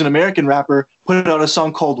Lucas, who's an American rapper, put out a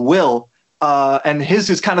song called Will. And his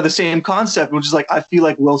is kind of the same concept, which is like, I feel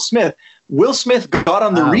like Will Smith. Will Smith got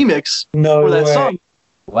on the remix for that song.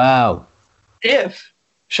 Wow. If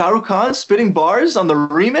Shah Rukh Khan spitting bars on the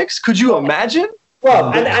remix, could you imagine?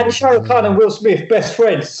 Well, and Shah Rukh Khan and Will Smith, best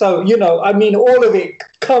friends. So, I mean, all of it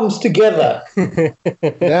comes together.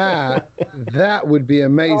 That would be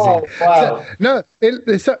amazing. Oh, wow.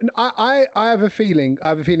 I have a feeling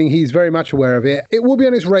he's very much aware of it. It will be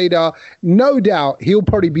on his radar. No doubt he'll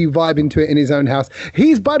probably be vibing to it in his own house.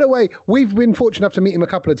 By the way, we've been fortunate enough to meet him a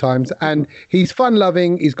couple of times, and he's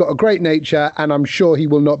fun-loving. He's got a great nature, and I'm sure he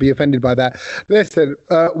will not be offended by that. Listen,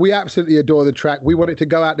 we absolutely adore the track. We wanted to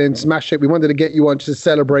go out there and smash it. We wanted to get you on to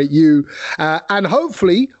celebrate you, and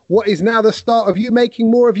hopefully what is now the start of you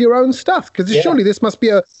making more of your own stuff, because surely this must be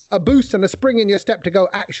a boost and a spring in your step to go,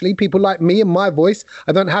 actually, people like me and my voice,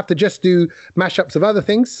 I don't have to just do mashups of other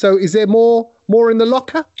things. So is there more in the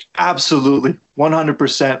locker? Absolutely,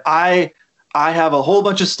 100%. I have a whole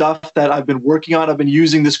bunch of stuff that I've been working on. I've been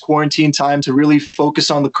using this quarantine time to really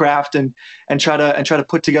focus on the craft and try to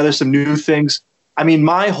put together some new things. I mean,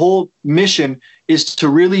 my whole mission is to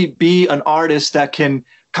really be an artist that can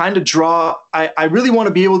kind of draw. I really want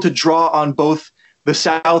to be able to draw on both the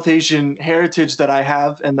South Asian heritage that I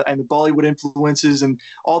have and the Bollywood influences and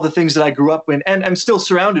all the things that I grew up in and I'm still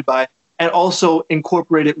surrounded by, and also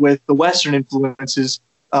incorporate it with the Western influences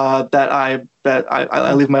that I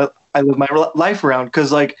live my life around.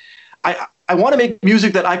 Because like I want to make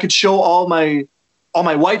music that I could show all my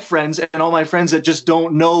white friends and all my friends that just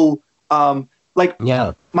don't know. My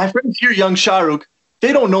friends here, Young Shah Rukh,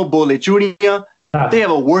 they don't know Bole Churiyan. They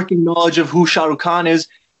have a working knowledge of who Shah Rukh Khan is.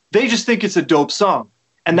 They just think it's a dope song.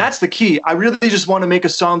 And that's the key. I really just want to make a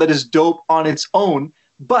song that is dope on its own.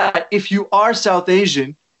 But if you are South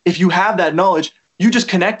Asian, if you have that knowledge, you just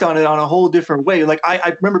connect on it on a whole different way. Like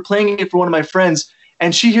I remember playing it for one of my friends,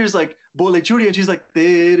 and she hears like Bole Churiyan, and she's like,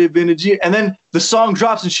 Tere bin ji, and then the song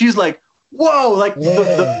drops and she's like, whoa, like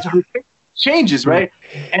her changes, right?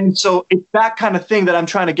 And so it's that kind of thing that I'm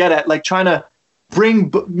trying to get at, like trying to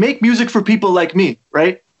make music for people like me,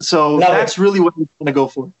 right? So that's really what I'm trying to go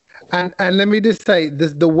for. And let me just say,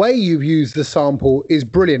 the way you've used the sample is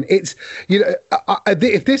brilliant. It's,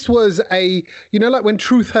 if this was like when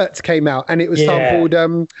Truth Hurts came out and it was sampled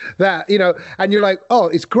that, and you're like, oh,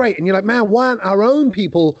 it's great. And you're like, man, why aren't our own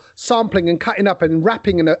people sampling and cutting up and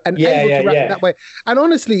rapping and able to rap that way? And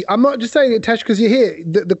honestly, I'm not just saying it, Tesh, because you're here.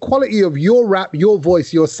 The quality of your rap, your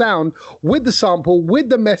voice, your sound with the sample, with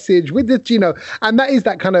the message, with the, and that is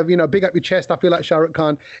that kind of, big up your chest. I feel like Shah Rukh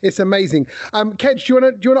Khan. It's amazing. Kedge, do you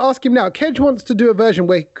want to ask him now? Kedge wants to do a version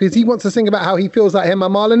where, because he wants to sing about how he feels like Hema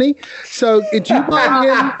Malini. So do you mind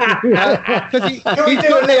him? Because he's got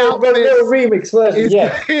the outfit. A little remix version.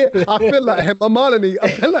 I feel like Hema Malini.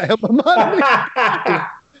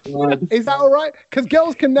 Is that all right? Because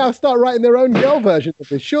girls can now start writing their own girl version of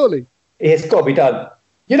this, surely. It's got to be done.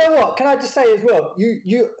 You know what? Can I just say as well?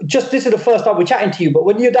 You just, this is the first time we're chatting to you, but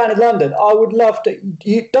when you're down in London, I would love to.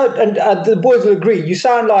 You don't, and the boys will agree. You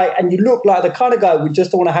sound like, and you look like the kind of guy we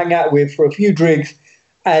just want to hang out with for a few drinks,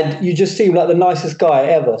 and you just seem like the nicest guy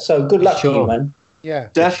ever. So good luck to you, man. Yeah,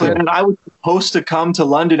 definitely. And I was supposed to come to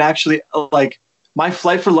London. Actually, like my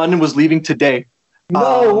flight for London was leaving today.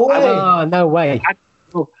 No way! No way!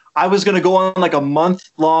 I was going to go on like a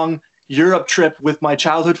month-long Europe trip with my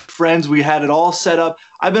childhood friends. We had it all set up.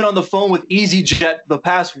 I've been on the phone with EasyJet the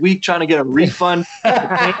past week trying to get a refund.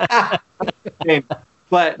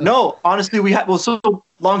 But no, honestly, so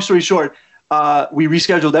long story short, we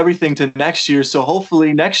rescheduled everything to next year. So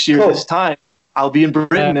hopefully next year, this time, I'll be in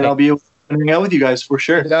Britain and I'll be able to hang out with you guys for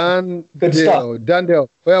sure. Done deal.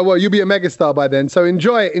 Well, you'll be a megastar by then. So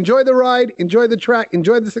enjoy the ride, enjoy the track,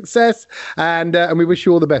 enjoy the success, and we wish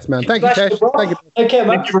you all the best, man. Thank you, Tesh. Thank you. Take care,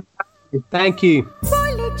 man. Thank you.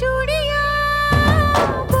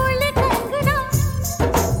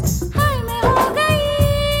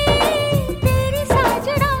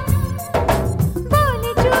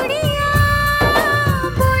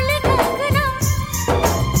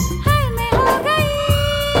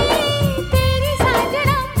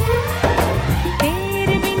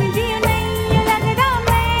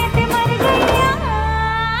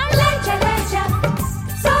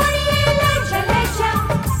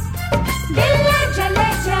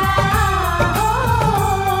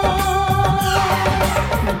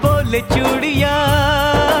 चूड़िया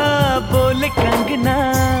बोले कंगना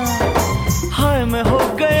हाय मैं हो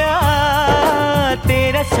गया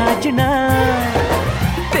तेरा साजना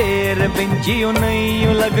तेरे बिन जियो नहीं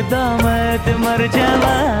यूं लगता मैं ते मर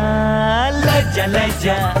जावा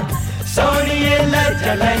लजा सोनिए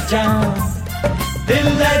लजा दिल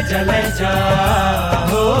लजा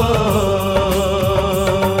हो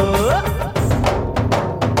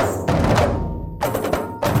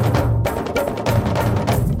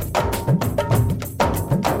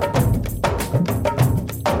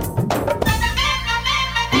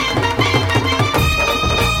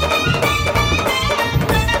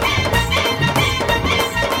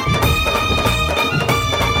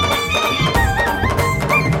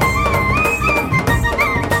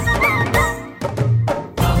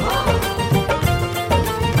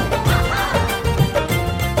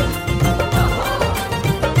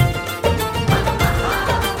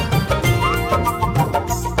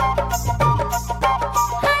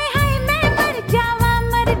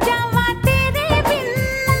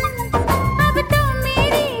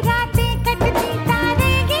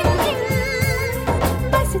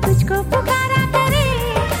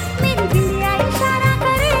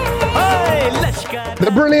The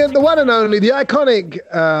brilliant, the one and only, the iconic.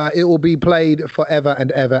 It will be played forever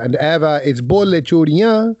and ever and ever. It's Bolle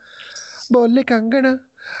Churiya, Bolle Kangana.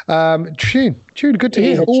 Tune, good to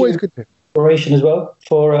hear. Always good to hear. Inspiration as well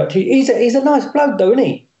for. He's a nice bloke, though, isn't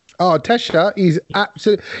he? Oh, Tesha, he's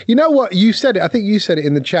absolutely. You know what? You said it. I think you said it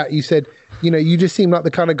in the chat. You said, you just seem like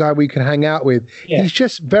the kind of guy we can hang out with. Yeah. He's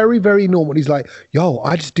just very, very normal. He's like, yo,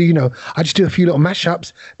 I just do a few little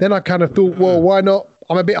mashups. Then I kind of thought, well, why not?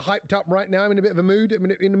 I'm a bit hyped up right now. I'm in a bit of a mood. I'm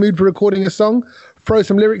in the mood for recording a song. Throw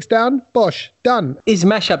some lyrics down. Bosh, done. His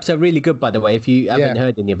mashups are really good, by the way. If you haven't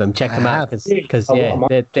heard any of them, check them out because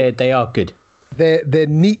they are good. They're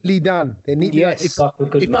neatly done. They're neatly done.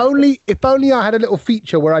 If only I had a little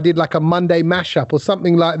feature where I did like a Monday mashup or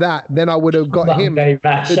something like that, then I would have got Monday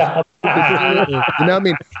mashup. You know what I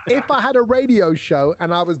mean? If I had a radio show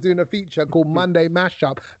and I was doing a feature called Monday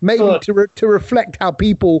Mashup, maybe to reflect how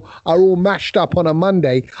people are all mashed up on a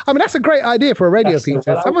Monday. I mean, that's a great idea for a radio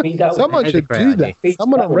feature. Someone should do that.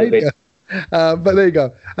 Someone on radio. But there you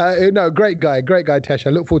go. No, great guy, Tesh. I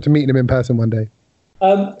look forward to meeting him in person one day.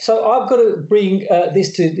 So I've got to bring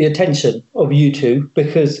this to the attention of you two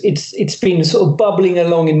because it's been sort of bubbling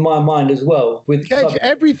along in my mind as well. With Kedge,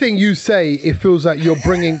 everything you say, it feels like you're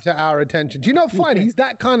bringing to our attention. Do you not find he's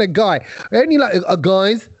that kind of guy? Only like a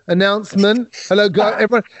guy's announcement. Hello, guys.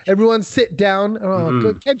 Everyone sit down.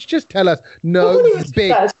 Oh, Kedge, just tell us. No, this is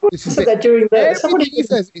big. This is big. Everything he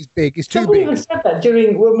says is big. It's too big. Somebody even said that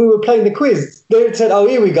during when we were playing the quiz. They said, "Oh,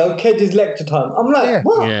 here we go. Kedge's lecture time." I'm like,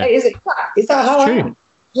 what? Yeah. Hey, is that how I am?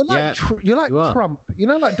 You're like Trump,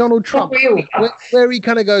 like Donald Trump, where he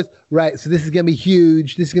kind of goes, right, so this is going to be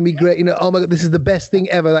huge, this is going to be great, oh my God, this is the best thing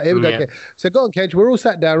ever. Like, here we go. Okay. So go on, Kedge, we're all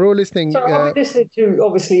sat down, we're all listening. So I'm listening to,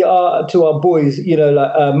 obviously, to our boys,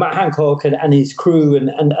 like Matt Hancock and his crew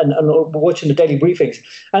and watching the daily briefings.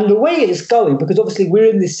 And the way it's going, because obviously we're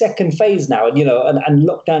in this second phase now, and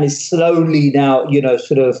lockdown is slowly now,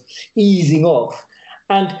 sort of easing off.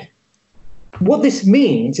 And what this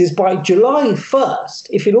means is by July 1st,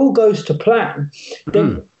 if it all goes to plan,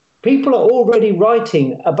 then people are already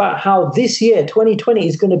writing about how this year, 2020,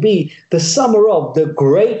 is going to be the summer of the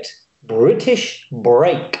Great British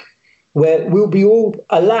Break, where we'll be all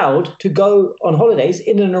allowed to go on holidays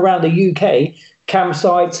in and around the UK,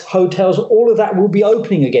 campsites, hotels, all of that will be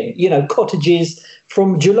opening again, cottages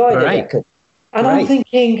from July. Right. And I'm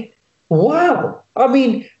thinking, wow. I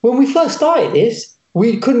mean, when we first started this,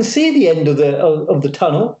 we couldn't see the end of the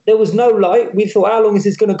tunnel. There was no light. We thought, how long is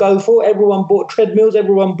this going to go for? Everyone bought treadmills.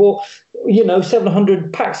 Everyone bought,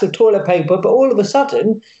 700 packs of toilet paper. But all of a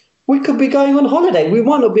sudden, we could be going on holiday. We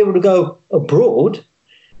might not be able to go abroad,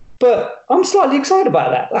 but I'm slightly excited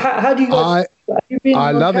about that. How do you guys?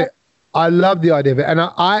 I love it. I love the idea of it. And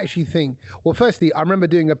I actually think, well, firstly, I remember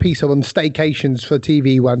doing a piece on staycations for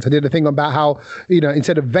TV once. I did a thing about how,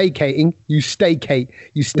 instead of vacating, you staycate.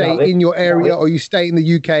 You stay in your area or you stay in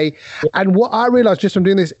the UK. Yeah. And what I realized just from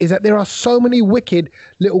doing this is that there are so many wicked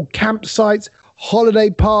little campsites, holiday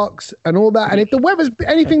parks and all that. And if the weather's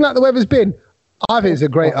anything like the weather's been, I think it's a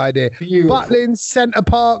great idea. Butlins, Centre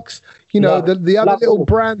Parks, the other little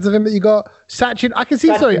brands of him that you got. Sachin, I can see,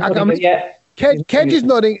 Kedge is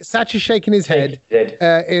nodding. Satch is shaking his head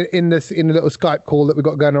in the little Skype call that we've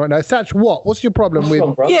got going on right now. Satch, what's your problem with?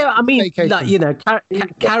 Yeah, I mean,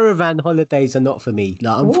 caravan holidays are not for me.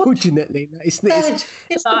 Like, unfortunately, it's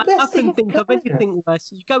I couldn't think of anything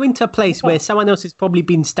worse. You go into a place where someone else has probably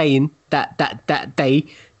been staying that day.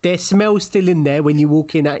 Their smell's still in there when you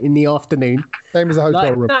walk in the afternoon. Same as a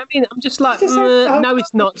hotel room. No, I mean, I'm just like, no,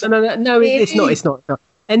 it's not. No, it's not.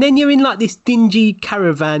 And then you're in like this dingy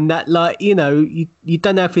caravan that, like, you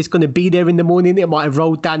don't know if it's going to be there in the morning. It might have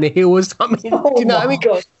rolled down the hill or something. Oh, you know what I mean?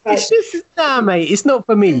 God. It's just, mate, it's not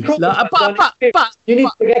for me. Like, but you need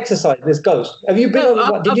to exercise this ghost. Have you been?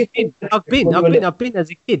 I've been as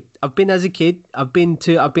a kid. I've been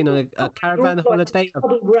on a caravan holiday.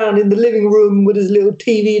 Huddled around in the living room with his little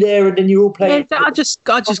TV there, and then you all playing. Yeah, I just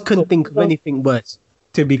couldn't think of anything worse.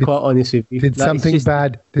 To be quite honest with you, did something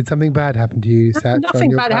bad happen to you?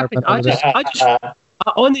 Nothing bad happened. I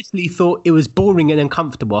honestly thought it was boring and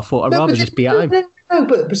uncomfortable. I thought I'd rather just be at home. No,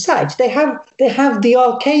 but besides, they have the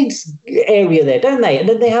arcades area there, don't they? And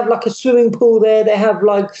then they have like a swimming pool there. They have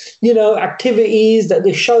like activities, that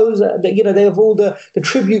the shows that they have all the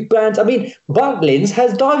tribute bands. I mean, Butlins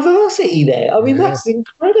has diversity there. I mean, that's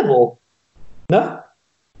incredible. No.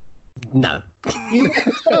 You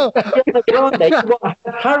want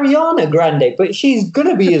Ariana Grande, but she's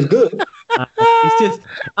gonna be as good. It's just,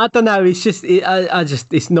 I don't know. It's just,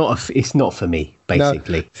 it's not for me.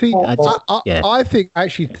 Basically, no. See, I think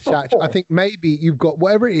actually, Satch, I think maybe you've got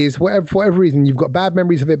whatever it is, for whatever reason, you've got bad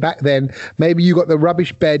memories of it back then. Maybe you got the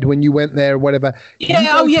rubbish bed when you went there, or whatever.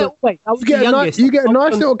 Yeah, wait, I was you get a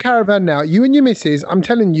nice little caravan now. You and your missus, I'm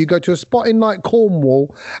telling you, go to a spot in like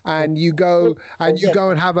Cornwall, and you go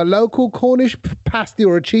and have a local Cornish pasty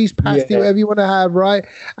or a cheese pasty, whatever you want to have, right?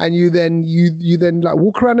 And you then like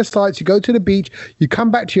walk around the sites. You go to the beach. You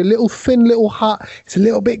come back to your little thin little hut. It's a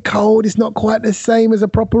little bit cold. It's not quite the same as a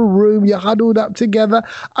proper room. You're huddled up together.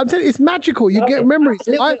 I'm telling you, it's magical. You get memories.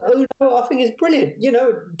 I think it's brilliant.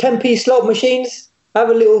 10p slot machines. Have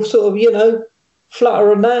a little sort of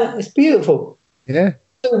flutter on that. It's beautiful. Yeah.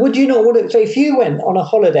 So would you not want to? So if you went on a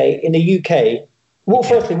holiday in the UK,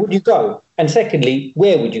 firstly, would you go? And secondly,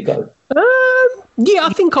 where would you go? Yeah,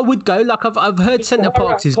 I think I would go. Like I've heard Centre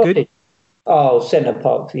Parks is good. Oh, Centre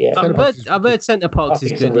Parks, yeah. I've heard Centre Parks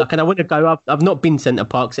is good. Like, and I want to go. I've not been Centre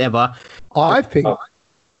Parks ever. I think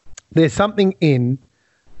there's something in,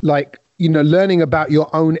 like, learning about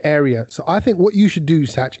your own area. So I think what you should do,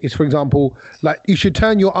 Satch, is, for example, like you should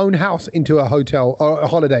turn your own house into a hotel or a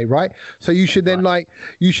holiday, right? So you should then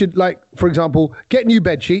for example, get new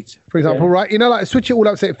bed sheets, for example, right? Like switch it all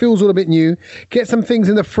up so it feels all a bit new. Get some things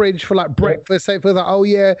in the fridge for like breakfast. Say it feels like, oh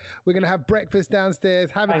yeah, we're going to have breakfast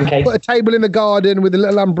downstairs. Put a table in the garden with a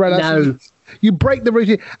little umbrella. No. You break the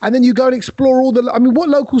routine, and then you go and explore all the. I mean, what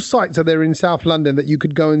local sites are there in South London that you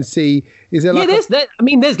could go and see? Is there?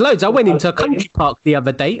 There's loads. I went into a country park the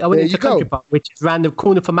other day. I went into a country park, which is around the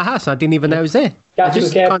corner from my house. I didn't even know it was there. I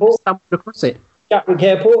just kind of stumbled across it. Gatwick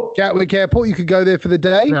Airport. Gatwick Airport. You could go there for the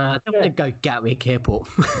day. Nah, I don't want to go Gatwick Airport.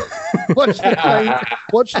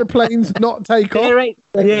 Watch the planes not take off.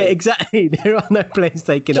 Yeah, exactly. There are no planes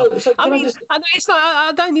taking off. So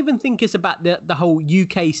I don't even think it's about the whole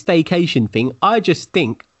UK staycation thing. I just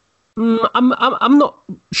think I'm not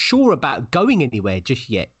sure about going anywhere just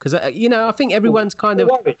yet because I think everyone's kind of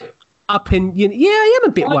worried. Up in I am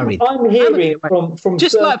a bit worried. I'm hearing from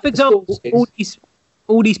just like, for example,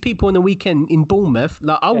 all these people on the weekend in Bournemouth,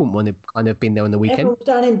 like I wouldn't want to kind of been there on the weekend. Everyone's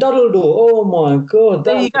down in Duddledore. Oh my God.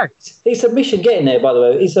 There you go. It's a mission getting there, by the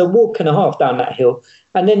way. It's a walk and a half down that hill.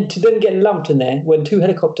 And then to then get lumped in there when 2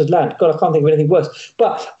 helicopters land. God, I can't think of anything worse.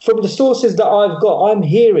 But from the sources that I've got, I'm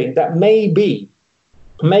hearing that maybe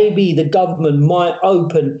the government might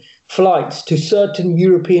open flights to certain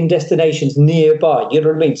European destinations nearby. You know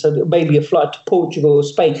what I mean? So maybe a flight to Portugal or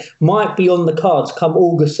Spain might be on the cards come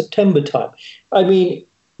August, September time. I mean,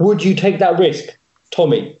 would you take that risk,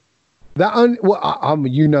 Tommy?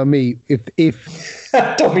 You know me. If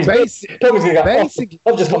Tommy's basically,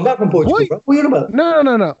 I've just come back from Portugal. What are you about?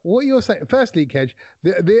 No. What you're saying, firstly, Kedge,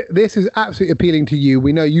 this is absolutely appealing to you.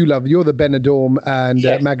 We know you're the Benidorm and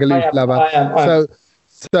Magaluf lover. I am.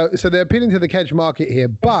 So they're appealing to the Kedge market here.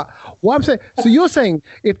 But what I'm saying, so you're saying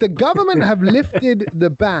if the government have lifted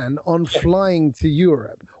the ban on flying to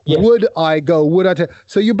Europe, would I go? Would I?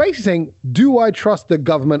 So you're basically saying, do I trust the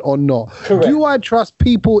government or not? Correct. Do I trust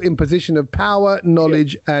people in position of power,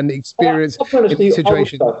 knowledge, and experience in the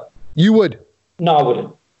situation? You would? No, I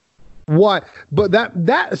wouldn't. Why? But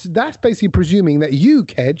that's basically presuming that you,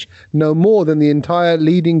 Kedge, know more than the entire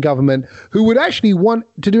leading government who would actually want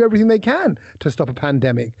to do everything they can to stop a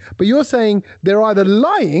pandemic. But you're saying they're either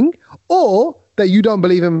lying or that you don't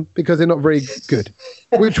believe them because they're not very good.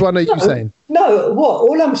 Which one are you saying? No,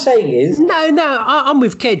 all I'm saying is... No, I'm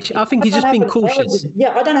with Kedge. I think he's just being cautious.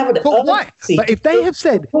 I don't have an... But why? But if they have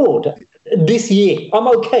said... This year, I'm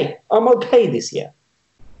okay. I'm okay this year.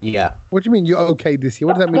 Yeah. What do you mean you're okay this year?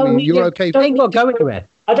 What does that mean? You're okay? They ain't got to go anywhere.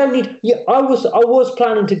 I don't need. Yeah, I was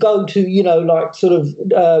planning to go to, like sort of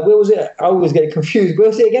where was it? I always get confused. Where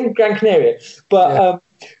was it again? Gran Canaria. But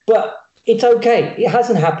it's okay. It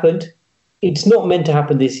hasn't happened. It's not meant to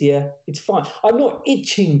happen this year. It's fine. I'm not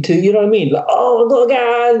itching to, you know what I mean? Like, I've got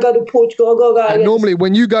to go to Portugal. I've got to go. And normally,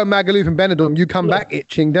 when you go Magaluf and Benidorm, you come back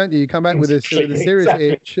itching, don't you? You come back with a serious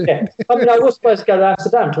itch. Yeah. I mean, I was supposed to go to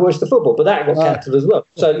Amsterdam to watch the football, but that got cancelled as well.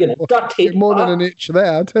 So, gutted. More than an itch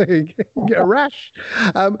there, I tell you. Get a rash.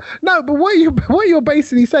 No, but what you're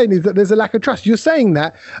basically saying is that there's a lack of trust. You're saying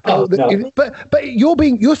that. No. But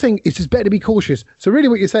you're saying it's just better to be cautious. So really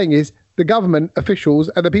what you're saying is the government officials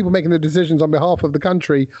and the people making the decisions on behalf of the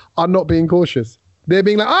country are not being cautious. They're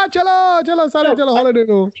being like, holiday.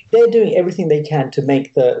 They're doing everything they can to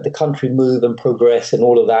make the country move and progress and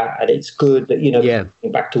all of that. And it's good that,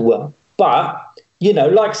 getting back to work. But,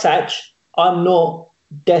 like Satch, I'm not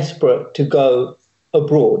desperate to go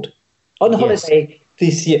abroad on holiday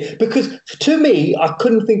this year. Because to me, I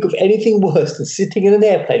couldn't think of anything worse than sitting in an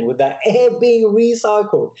airplane with that air being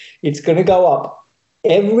recycled. It's going to go up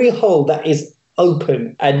every hole that is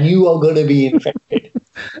open, and you are going to be infected.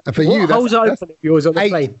 And for you, holes are open if yours on the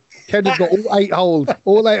plane? Kedge's got all 8 holes,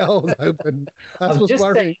 open. That's what's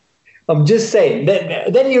worrying. I'm just saying.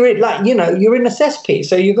 Then you're in, you're in a cesspit,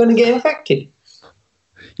 so you're going to get infected.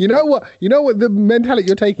 You know what? The mentality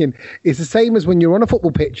you're taking is the same as when you're on a football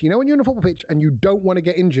pitch. When you're on a football pitch and you don't want to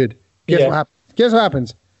get injured, guess what happens? Guess what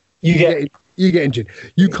happens? You get injured.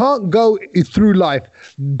 You can't go through life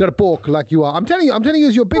derpok like you are. I'm telling you,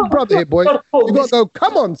 as your big brother here, boy. You got to go,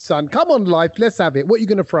 come on, son. Come on, life. Let's have it. What are you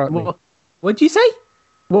going to throw at me? What'd you say?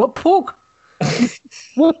 What pork?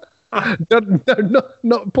 What? No,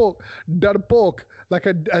 not pork. Derpok, like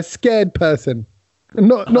a scared person.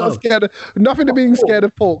 Not scared of, nothing to being scared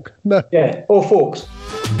of pork. No. Yeah, or forks.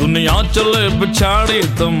 दुनिया चले पिछाड़ी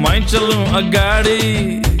तो मैं चलूं अगाड़ी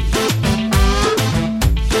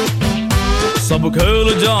सब खेल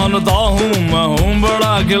जानता हूँ मैं हूँ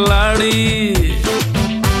बड़ा खिलाड़ी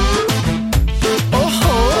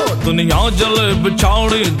ओहो दुनिया चले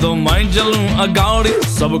पिछाड़ी तो मैं चलूं अगाड़ी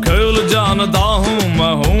सब खेल जानता हूँ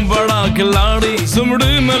मैं हूँ बड़ा खिलाड़ी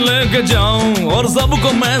सुमड़ी में लेके जाऊं और सबको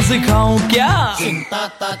मैं सिखाऊं क्या चिंता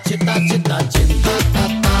ता चिता चिता चिंता ता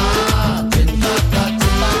चिंता ता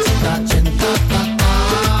चिता चिता चिंता ता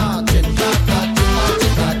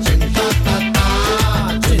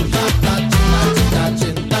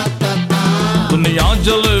दुनिया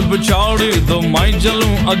चले पिछाड़ी तो मैं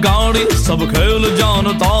चलूं अगाड़ी सब खेल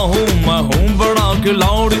जानता हूँ मैं हूँ बड़ा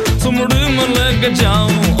खिलाड़ी सुमड़ी में लेके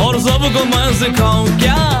जाऊं और सबको मैं सिखाऊं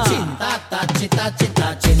क्या चिंता ता चिता चिता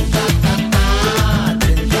चिंता ता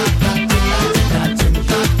चिंता ता चिता चिता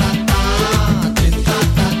चिंता ता चिंता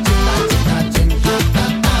ता चिता चिता चिंता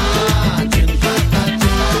ता चिंता ता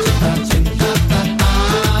चिता चिता चिंता ता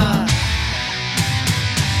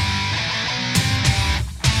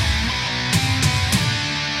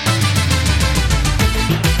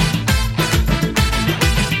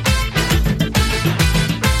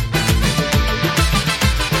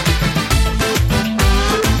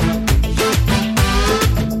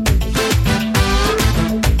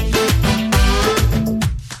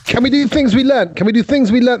Can we do things we learned? Can we do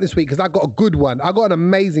things we learned this week? Because I got a good one. I got an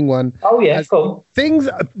amazing one. Oh, yeah, cool.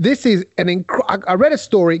 This is I read a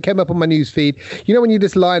story, it came up on my news feed. You know when you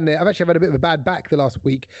just lying there, I've actually had a bit of a bad back the last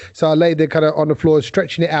week. So I laid there kind of on the floor,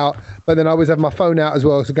 stretching it out. But then I always have my phone out as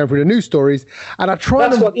well, so going through the news stories. And I try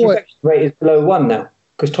That's what the infection rate is below 1 now.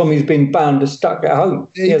 Because Tommy's been bound and stuck at home.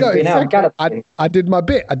 There you go. Exactly. I did my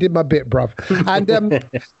bit. Bruv. And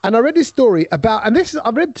and I read this story about, and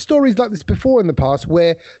I've read stories like this before in the past,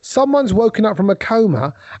 where someone's woken up from a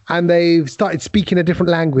coma and they've started speaking a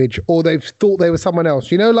different language, or they've thought they were someone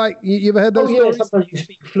else. Like you ever heard those stories? Sometimes you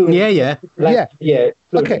speak fluent. Yeah. Fluent,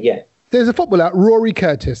 okay. Yeah. there's a footballer, Rory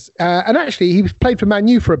Curtis, and actually he played for Man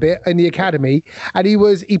U for a bit in the academy, and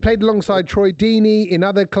he played alongside Troy Deeney in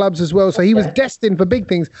other clubs as well. So he was destined for big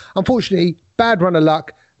things. Unfortunately, bad run of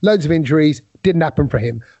luck, loads of injuries, didn't happen for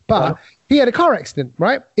him. But he had a car accident,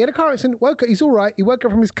 right? He had a car accident. He's all right. He woke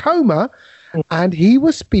up from his coma, and he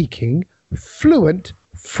was speaking fluent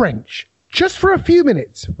French just for a few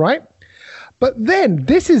minutes, right? But then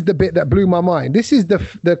this is the bit that blew my mind. This is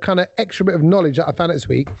the kind of extra bit of knowledge that I found out this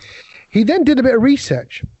week. He then did a bit of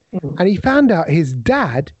research, and he found out his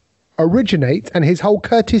dad originates, and his whole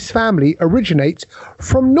Curtis family originates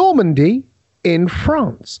from Normandy in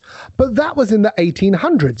France. But that was in the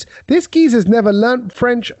 1800s. This geezer's never learnt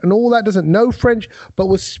French and all that, doesn't know French, but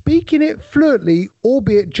was speaking it fluently,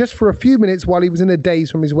 albeit just for a few minutes while he was in a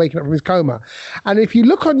daze from his waking up from his coma. And if you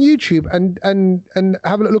look on YouTube and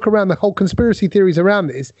have a look around the whole conspiracy theories around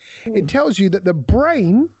this, it tells you that the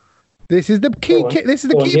brain, this is the key, this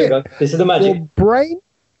is the key bit. This is the magic. The brain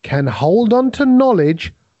can hold on to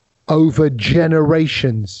knowledge over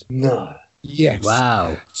generations. No. Yes.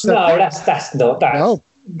 Wow. So no, that's not that. No,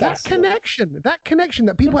 that connection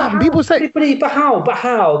that people have, and people say, but how?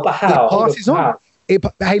 It passes on.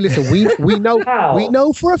 Hey, listen, we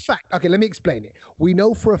know for a fact. Okay, let me explain it. We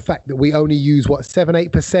know for a fact that we only use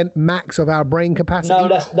 7-8% max of our brain capacity. No,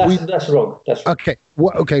 that's wrong. That's wrong. Okay.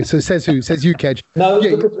 Okay, so says who? Says you, Kedge. No,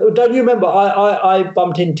 don't you remember? I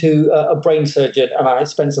bumped into a brain surgeon, and I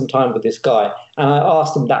spent some time with this guy, and I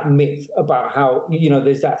asked him that myth about how,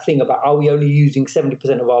 there's that thing about, are we only using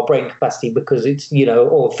 70% of our brain capacity because it's,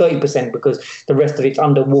 or 30% because the rest of it's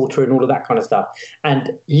underwater and all of that kind of stuff.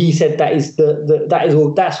 And he said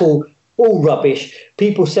that's all rubbish.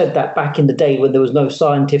 People said that back in the day when there was no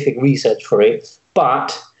scientific research for it,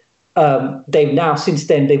 but they've now, since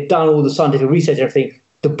then, they've done all the scientific research and everything.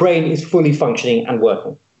 The brain is fully functioning and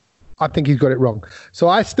working. I think he's got it wrong. So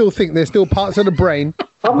I still think there's still parts of the brain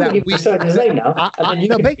I'm going to give his name now.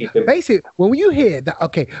 Basically, when you hear that,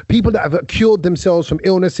 okay, people that have cured themselves from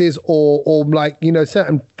illnesses or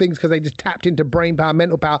certain things because they just tapped into brain power,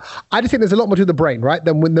 mental power, I just think there's a lot more to the brain, right,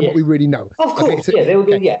 than what we really know. Of course, they will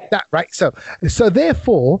be, that, right? So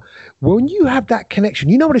therefore, when you have that connection,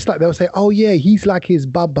 you know what it's like? They'll say, oh yeah, he's like his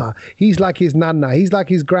baba, he's like his nana, he's like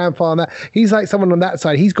his grandfather, he's like someone on that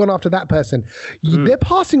side, he's gone after that person. They're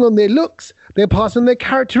passing on their looks, they're passing on their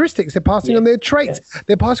characteristics, they're passing on their traits.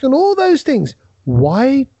 They're passing on all those things.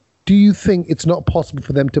 Why do you think it's not possible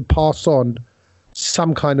for them to pass on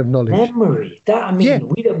some kind of knowledge? Memory.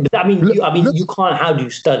 You can't. How do you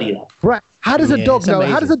study that? Right. How does a dog know?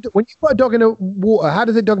 Amazing. When you put a dog in the water, how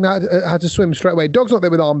does a dog know how to swim straight away? Dog's not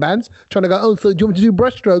there with armbands trying to go, oh, so do you want me to do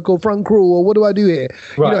breaststroke or front crawl or what do I do here?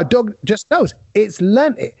 Right. A dog just knows. It's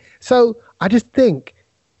learnt it. So I just think,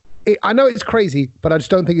 I know it's crazy, but I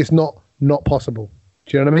just don't think it's not possible.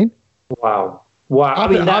 Do you know what I mean? Wow. I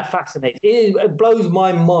mean, that fascinates. It blows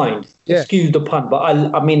my mind. Yeah. Excuse the pun, but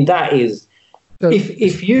I mean that is.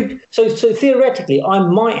 If you so theoretically, I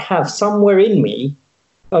might have somewhere in me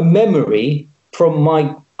a memory from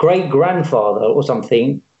my great grandfather or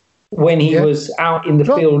something when he was out in the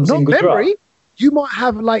fields in Gujarat. Memory, you might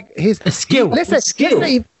have like his skill. Let's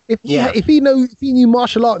say if he knew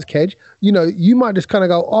martial arts, Kedge, you might just kind of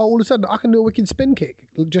go, oh, all of a sudden I can do a wicked spin kick,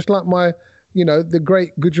 just like my, the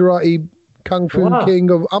great Gujarati Kung Fu King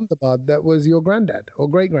of Ahmedabad that was your granddad or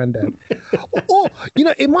great granddad. or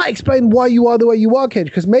it might explain why you are the way you are, Kedge,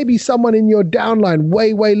 because maybe someone in your downline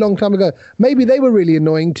way long time ago, maybe they were really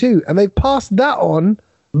annoying too, and they've passed that on.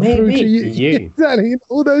 Maybe to you. Exactly,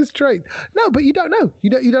 all those traits. No, but you don't know. You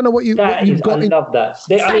don't know what you've got. I love that.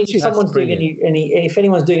 If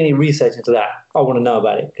anyone's doing any research into that, I want to know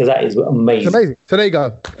about it because that is amazing. It's amazing. So there you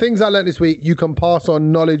go. Things I learned this week. You can pass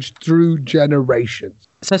on knowledge through generations.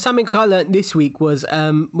 So something I learned this week was,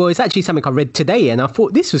 it's actually something I read today, and I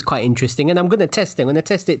thought this was quite interesting, and I'm going to test it. I'm going to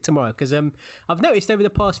test it tomorrow because I've noticed over the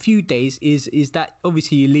past few days is that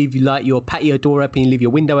obviously you leave your patio door open, you leave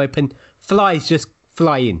your window open, flies just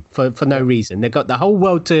fly in for no reason. They've got the whole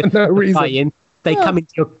world to fly in. They come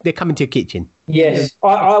into your kitchen. Yes,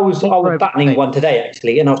 I was battening one today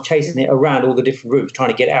actually, and I was chasing it around all the different routes trying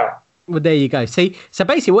to get out. Well, there you go. See, so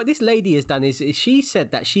basically what this lady has done is she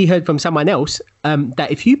said that she heard from someone else that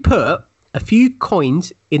if you put a few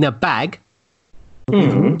coins in a bag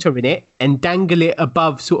with water in it and dangle it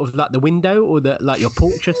above sort of like the window or your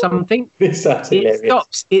porch or something, it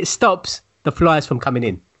stops the flies from coming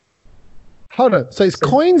in. Hold on. So it's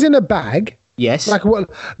coins in a bag. Yes. Like what?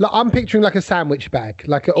 Like I'm picturing like a sandwich bag,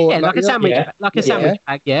 like a sandwich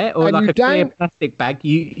bag, yeah, or like a clear plastic bag.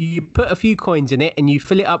 You put a few coins in it and you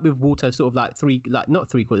fill it up with water, sort of like not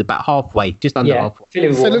 3/4, about halfway, just under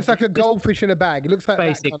halfway. So it looks like a goldfish in a bag. It looks like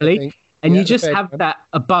basically. That kind of thing. And you just have that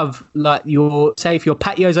above, like say if your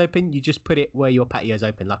patio's open, you just put it where your patio's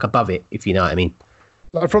open, like above it, if you know what I mean.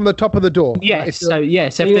 Like from the top of the door. Yeah. So if you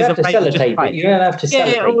there's have to sellotape it. You don't have to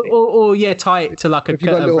sellotape it. Or tie it to like a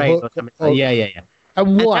rail or something. Yeah.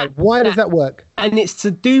 And why? Why does that work? And it's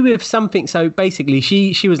to do with something. So basically,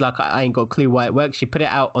 she was like, I ain't got a clue why it works. She put it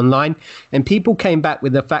out online, and people came back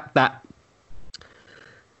with the fact that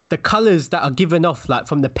the colours that are given off, like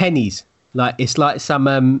from the pennies, like it's like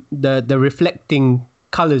some the reflecting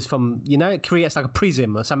colours from, it creates like a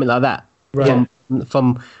prism or something like that. Right.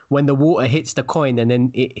 From when the water hits the coin and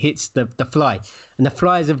then it hits the fly, and the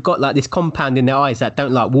flies have got like this compound in their eyes that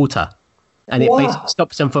don't like water, and it basically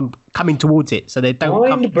stops them from coming towards it, so they don't.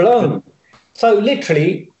 Mind blown. So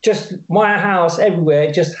literally, just my house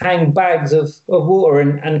everywhere, just hang bags of water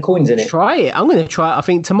and coins in it. Try it. I'm going to try it. I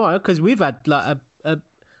think tomorrow, because we've had like a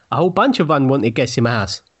whole bunch of unwanted guests in my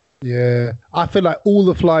house. Yeah, I feel like all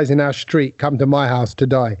the flies in our street come to my house to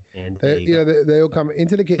die. They all come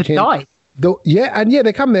into the kitchen. To die.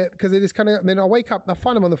 They come there because they just kind of. Then I wake up and I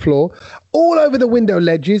find them on the floor, all over the window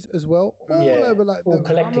ledges as well, all over like all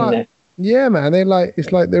collecting there. Yeah, man,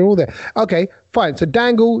 it's like they're all there. Okay, fine. So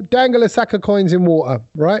dangle a sack of coins in water,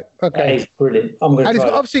 right? Okay, that is brilliant. I'm going to try.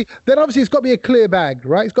 Obviously it's got to be a clear bag,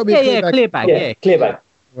 right? It's got to be a clear bag. Clear bag.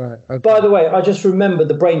 Right. Okay. By the way, I just remembered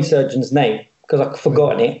the brain surgeon's name because I've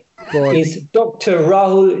forgotten it. It's Dr.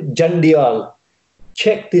 Rahul Jandial.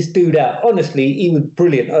 Check this dude out. Honestly, he was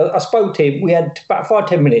brilliant. I spoke to him. We had about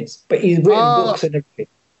 5-10 minutes, but he's written books and everything.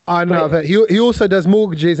 I know that. He also does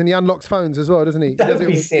mortgages and he unlocks phones as well, doesn't he? Don't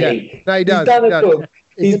be silly. Yeah. No, he does.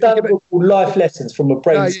 He's done a book called Life Lessons from a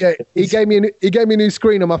Brain Surgeon. He gave me a new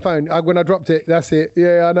screen on my phone when I dropped it. That's it.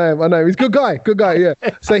 Yeah, I know. He's a good guy. Yeah.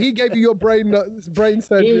 So he gave you your brain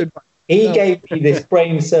surgery. He gave me this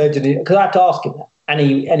brain surgery because I had to ask him that, and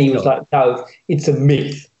he was like, "No, it's a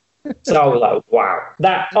myth." So I was like, wow,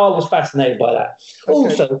 I was fascinated by that. Okay.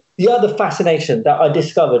 Also, the other fascination that I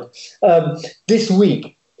discovered this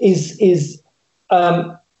week is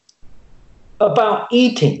about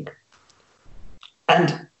eating.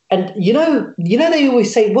 And they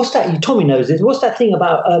always say, what's that? Tommy knows this. What's that thing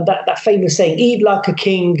about that famous saying, eat like a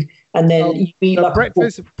king and then you eat like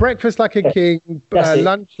breakfast like a king,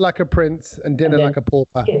 lunch like a prince and dinner like a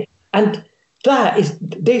pauper. Yeah. And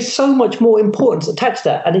there's so much more importance attached to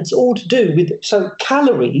that, and it's all to do with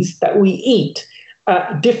calories that we eat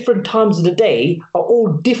at different times of the day are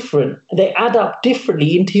all different. They add up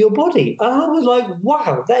differently into your body, and I was like,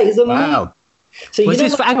 "Wow, that is amazing!" Wow. So was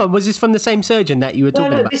this from the same surgeon that you were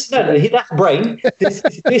talking about? That's brain. This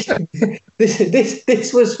was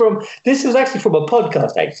actually from a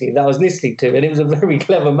podcast that I was listening to, and it was a very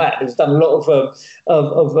clever man who's done a lot of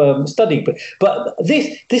studying. But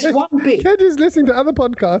this one bit, you're just listening to other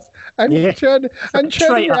podcasts and churning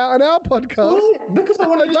it out on our podcast. Well, because I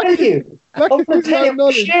want to tell you. I want to tell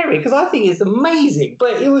you, share it because I think it's amazing.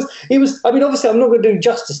 But it was. I mean, obviously, I'm not going to do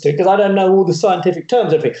justice to it because I don't know all the scientific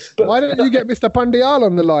terms of it. But why don't you get Mr. Pandial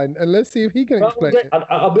on the line and let's see if he can explain it?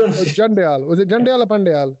 I'll be honest. Jandial. Was it Jandial or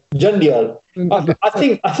Pandial? Jandial. I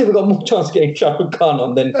think we've got more chance of getting Shah Rukh Khan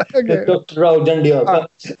on than Dr. Rahul Jandial.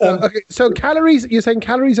 Okay, so calories. You're saying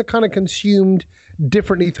calories are kind of consumed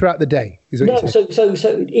differently throughout the day. So you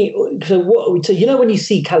know when you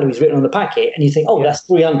see calories written on the packet and you think, oh, that's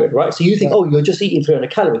 300, right? So you think, oh, you're just eating 300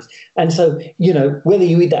 calories. And so, whether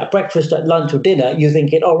you eat that at breakfast, at lunch or dinner, you're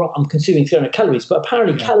thinking, oh, right, I'm consuming 300 calories. But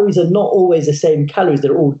apparently calories are not always the same calories.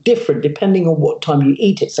 They're all different depending on what time you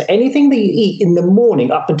eat it. So anything that you eat in the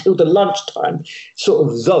morning up until the lunchtime sort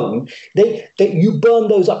of zone, you burn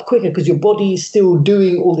those up quicker because your body is still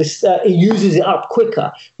doing all this, it uses it up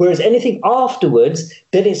quicker. Whereas anything afterwards,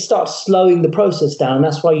 then it starts slowing the process down, and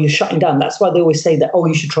that's why you're shutting down. That's why they always say that, oh,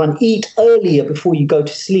 you should try and eat earlier before you go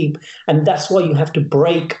to sleep, and that's why you have to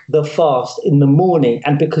break the fast in the morning,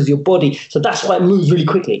 and because your body, so that's why it moves really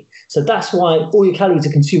quickly. So that's why all your calories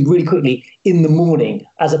are consumed really quickly in the morning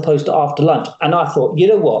as opposed to after lunch. And I thought, you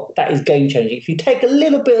know what, that is game changing. If you take a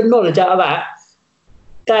little bit of knowledge out of that,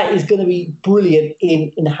 that is going to be brilliant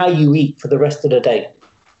in how you eat for the rest of the day.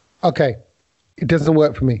 Okay, it doesn't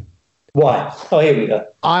work for me. Why? Oh, here we go.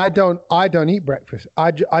 I don't eat breakfast.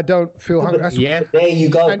 I don't feel hungry. There you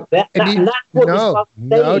go.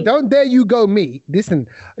 Don't there you go me. Listen,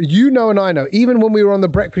 and I know, even when we were on the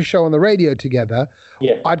breakfast show on the radio together,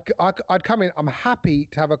 I'd come in, I'm happy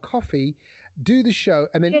to have a coffee, do the show,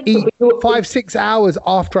 and then eat 5-6 hours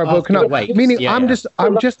after I've woken up. Meaning I'm just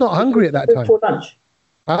not hungry at that time. Before lunch.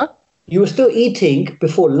 Huh? You were still eating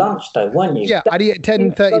before lunch, though, weren't you? Yeah, I'd eat at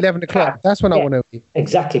 10:30, 11 o'clock. That's when I want to eat.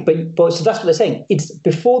 Exactly. But so that's what they're saying. It's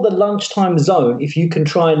before the lunchtime zone. If you can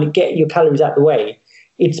try and get your calories out of the way,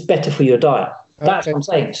 it's better for your diet. That's what I'm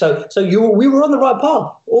saying. So we were on the right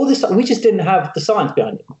path. All this, we just didn't have the science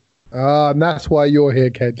behind it. And that's why you're here,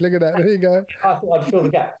 Kedge. Look at that. There you go. I thought I'd fill the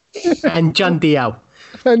gap. And John Dial.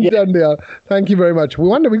 And John Dial. Thank you very much. We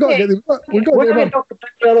got to get Dr.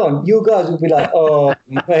 Daniel on. You guys will be like, oh,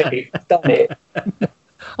 mate, done it.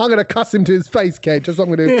 I'm going to cuss him to his face, Kedge. That's what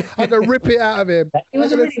I'm going to do. I'm going to rip it out of him. He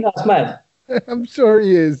was a really nice man. I'm sure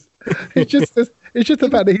he is. It's just the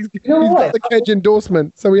fact that he's got the Kedge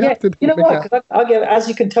endorsement, so we have to. You know what? Because I get, as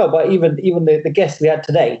you can tell by even the guest we had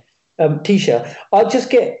today, Tisha.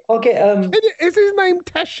 Is his name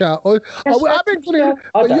Tesha? I've been calling him.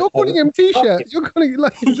 You're calling him T-shirt. You're calling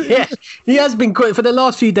like. Yeah, he has been calling for the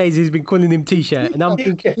last few days. He's been calling him T-shirt, and I'm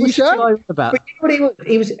thinking, T-shirt about. But you know what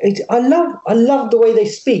he was? I love the way they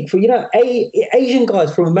speak. For Asian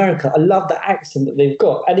guys from America, I love the accent that they've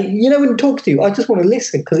got. And when he talks to you, I just want to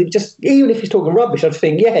listen because even if he's talking rubbish, I just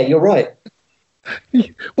think, yeah, you're right.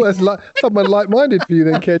 Well, it's like someone like-minded for you,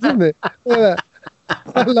 then, Kedge, isn't it? Yeah.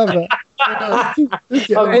 I love that.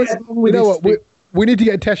 You know what? We need to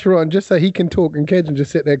get Tesha on just so he can talk and Kedge and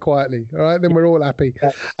just sit there quietly. All right, then we're all happy.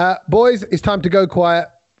 Boys, it's time to go quiet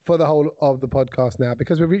for the whole of the podcast now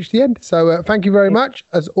because we've reached the end. So thank you very much,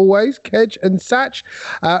 as always, Kedge and Satch.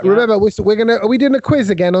 Remember, are we doing a quiz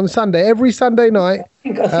again on Sunday? Every Sunday night. I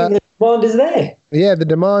think the demand is there. Yeah, the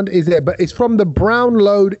demand is there, but it's from the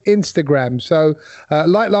Brownload Instagram. So,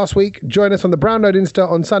 like last week, join us on the Brownload Insta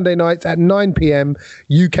on Sunday nights at 9 p.m.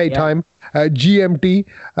 UK time, GMT,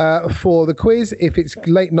 for the quiz. If it's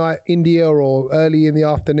late night India or early in the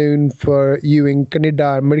afternoon for you in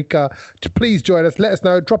Canada, America, please join us. Let us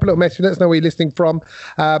know. Drop a little message. Let us know where you're listening from.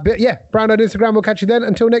 But yeah, Brownload Instagram. We'll catch you then.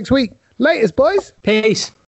 Until next week. Latest, boys. Peace.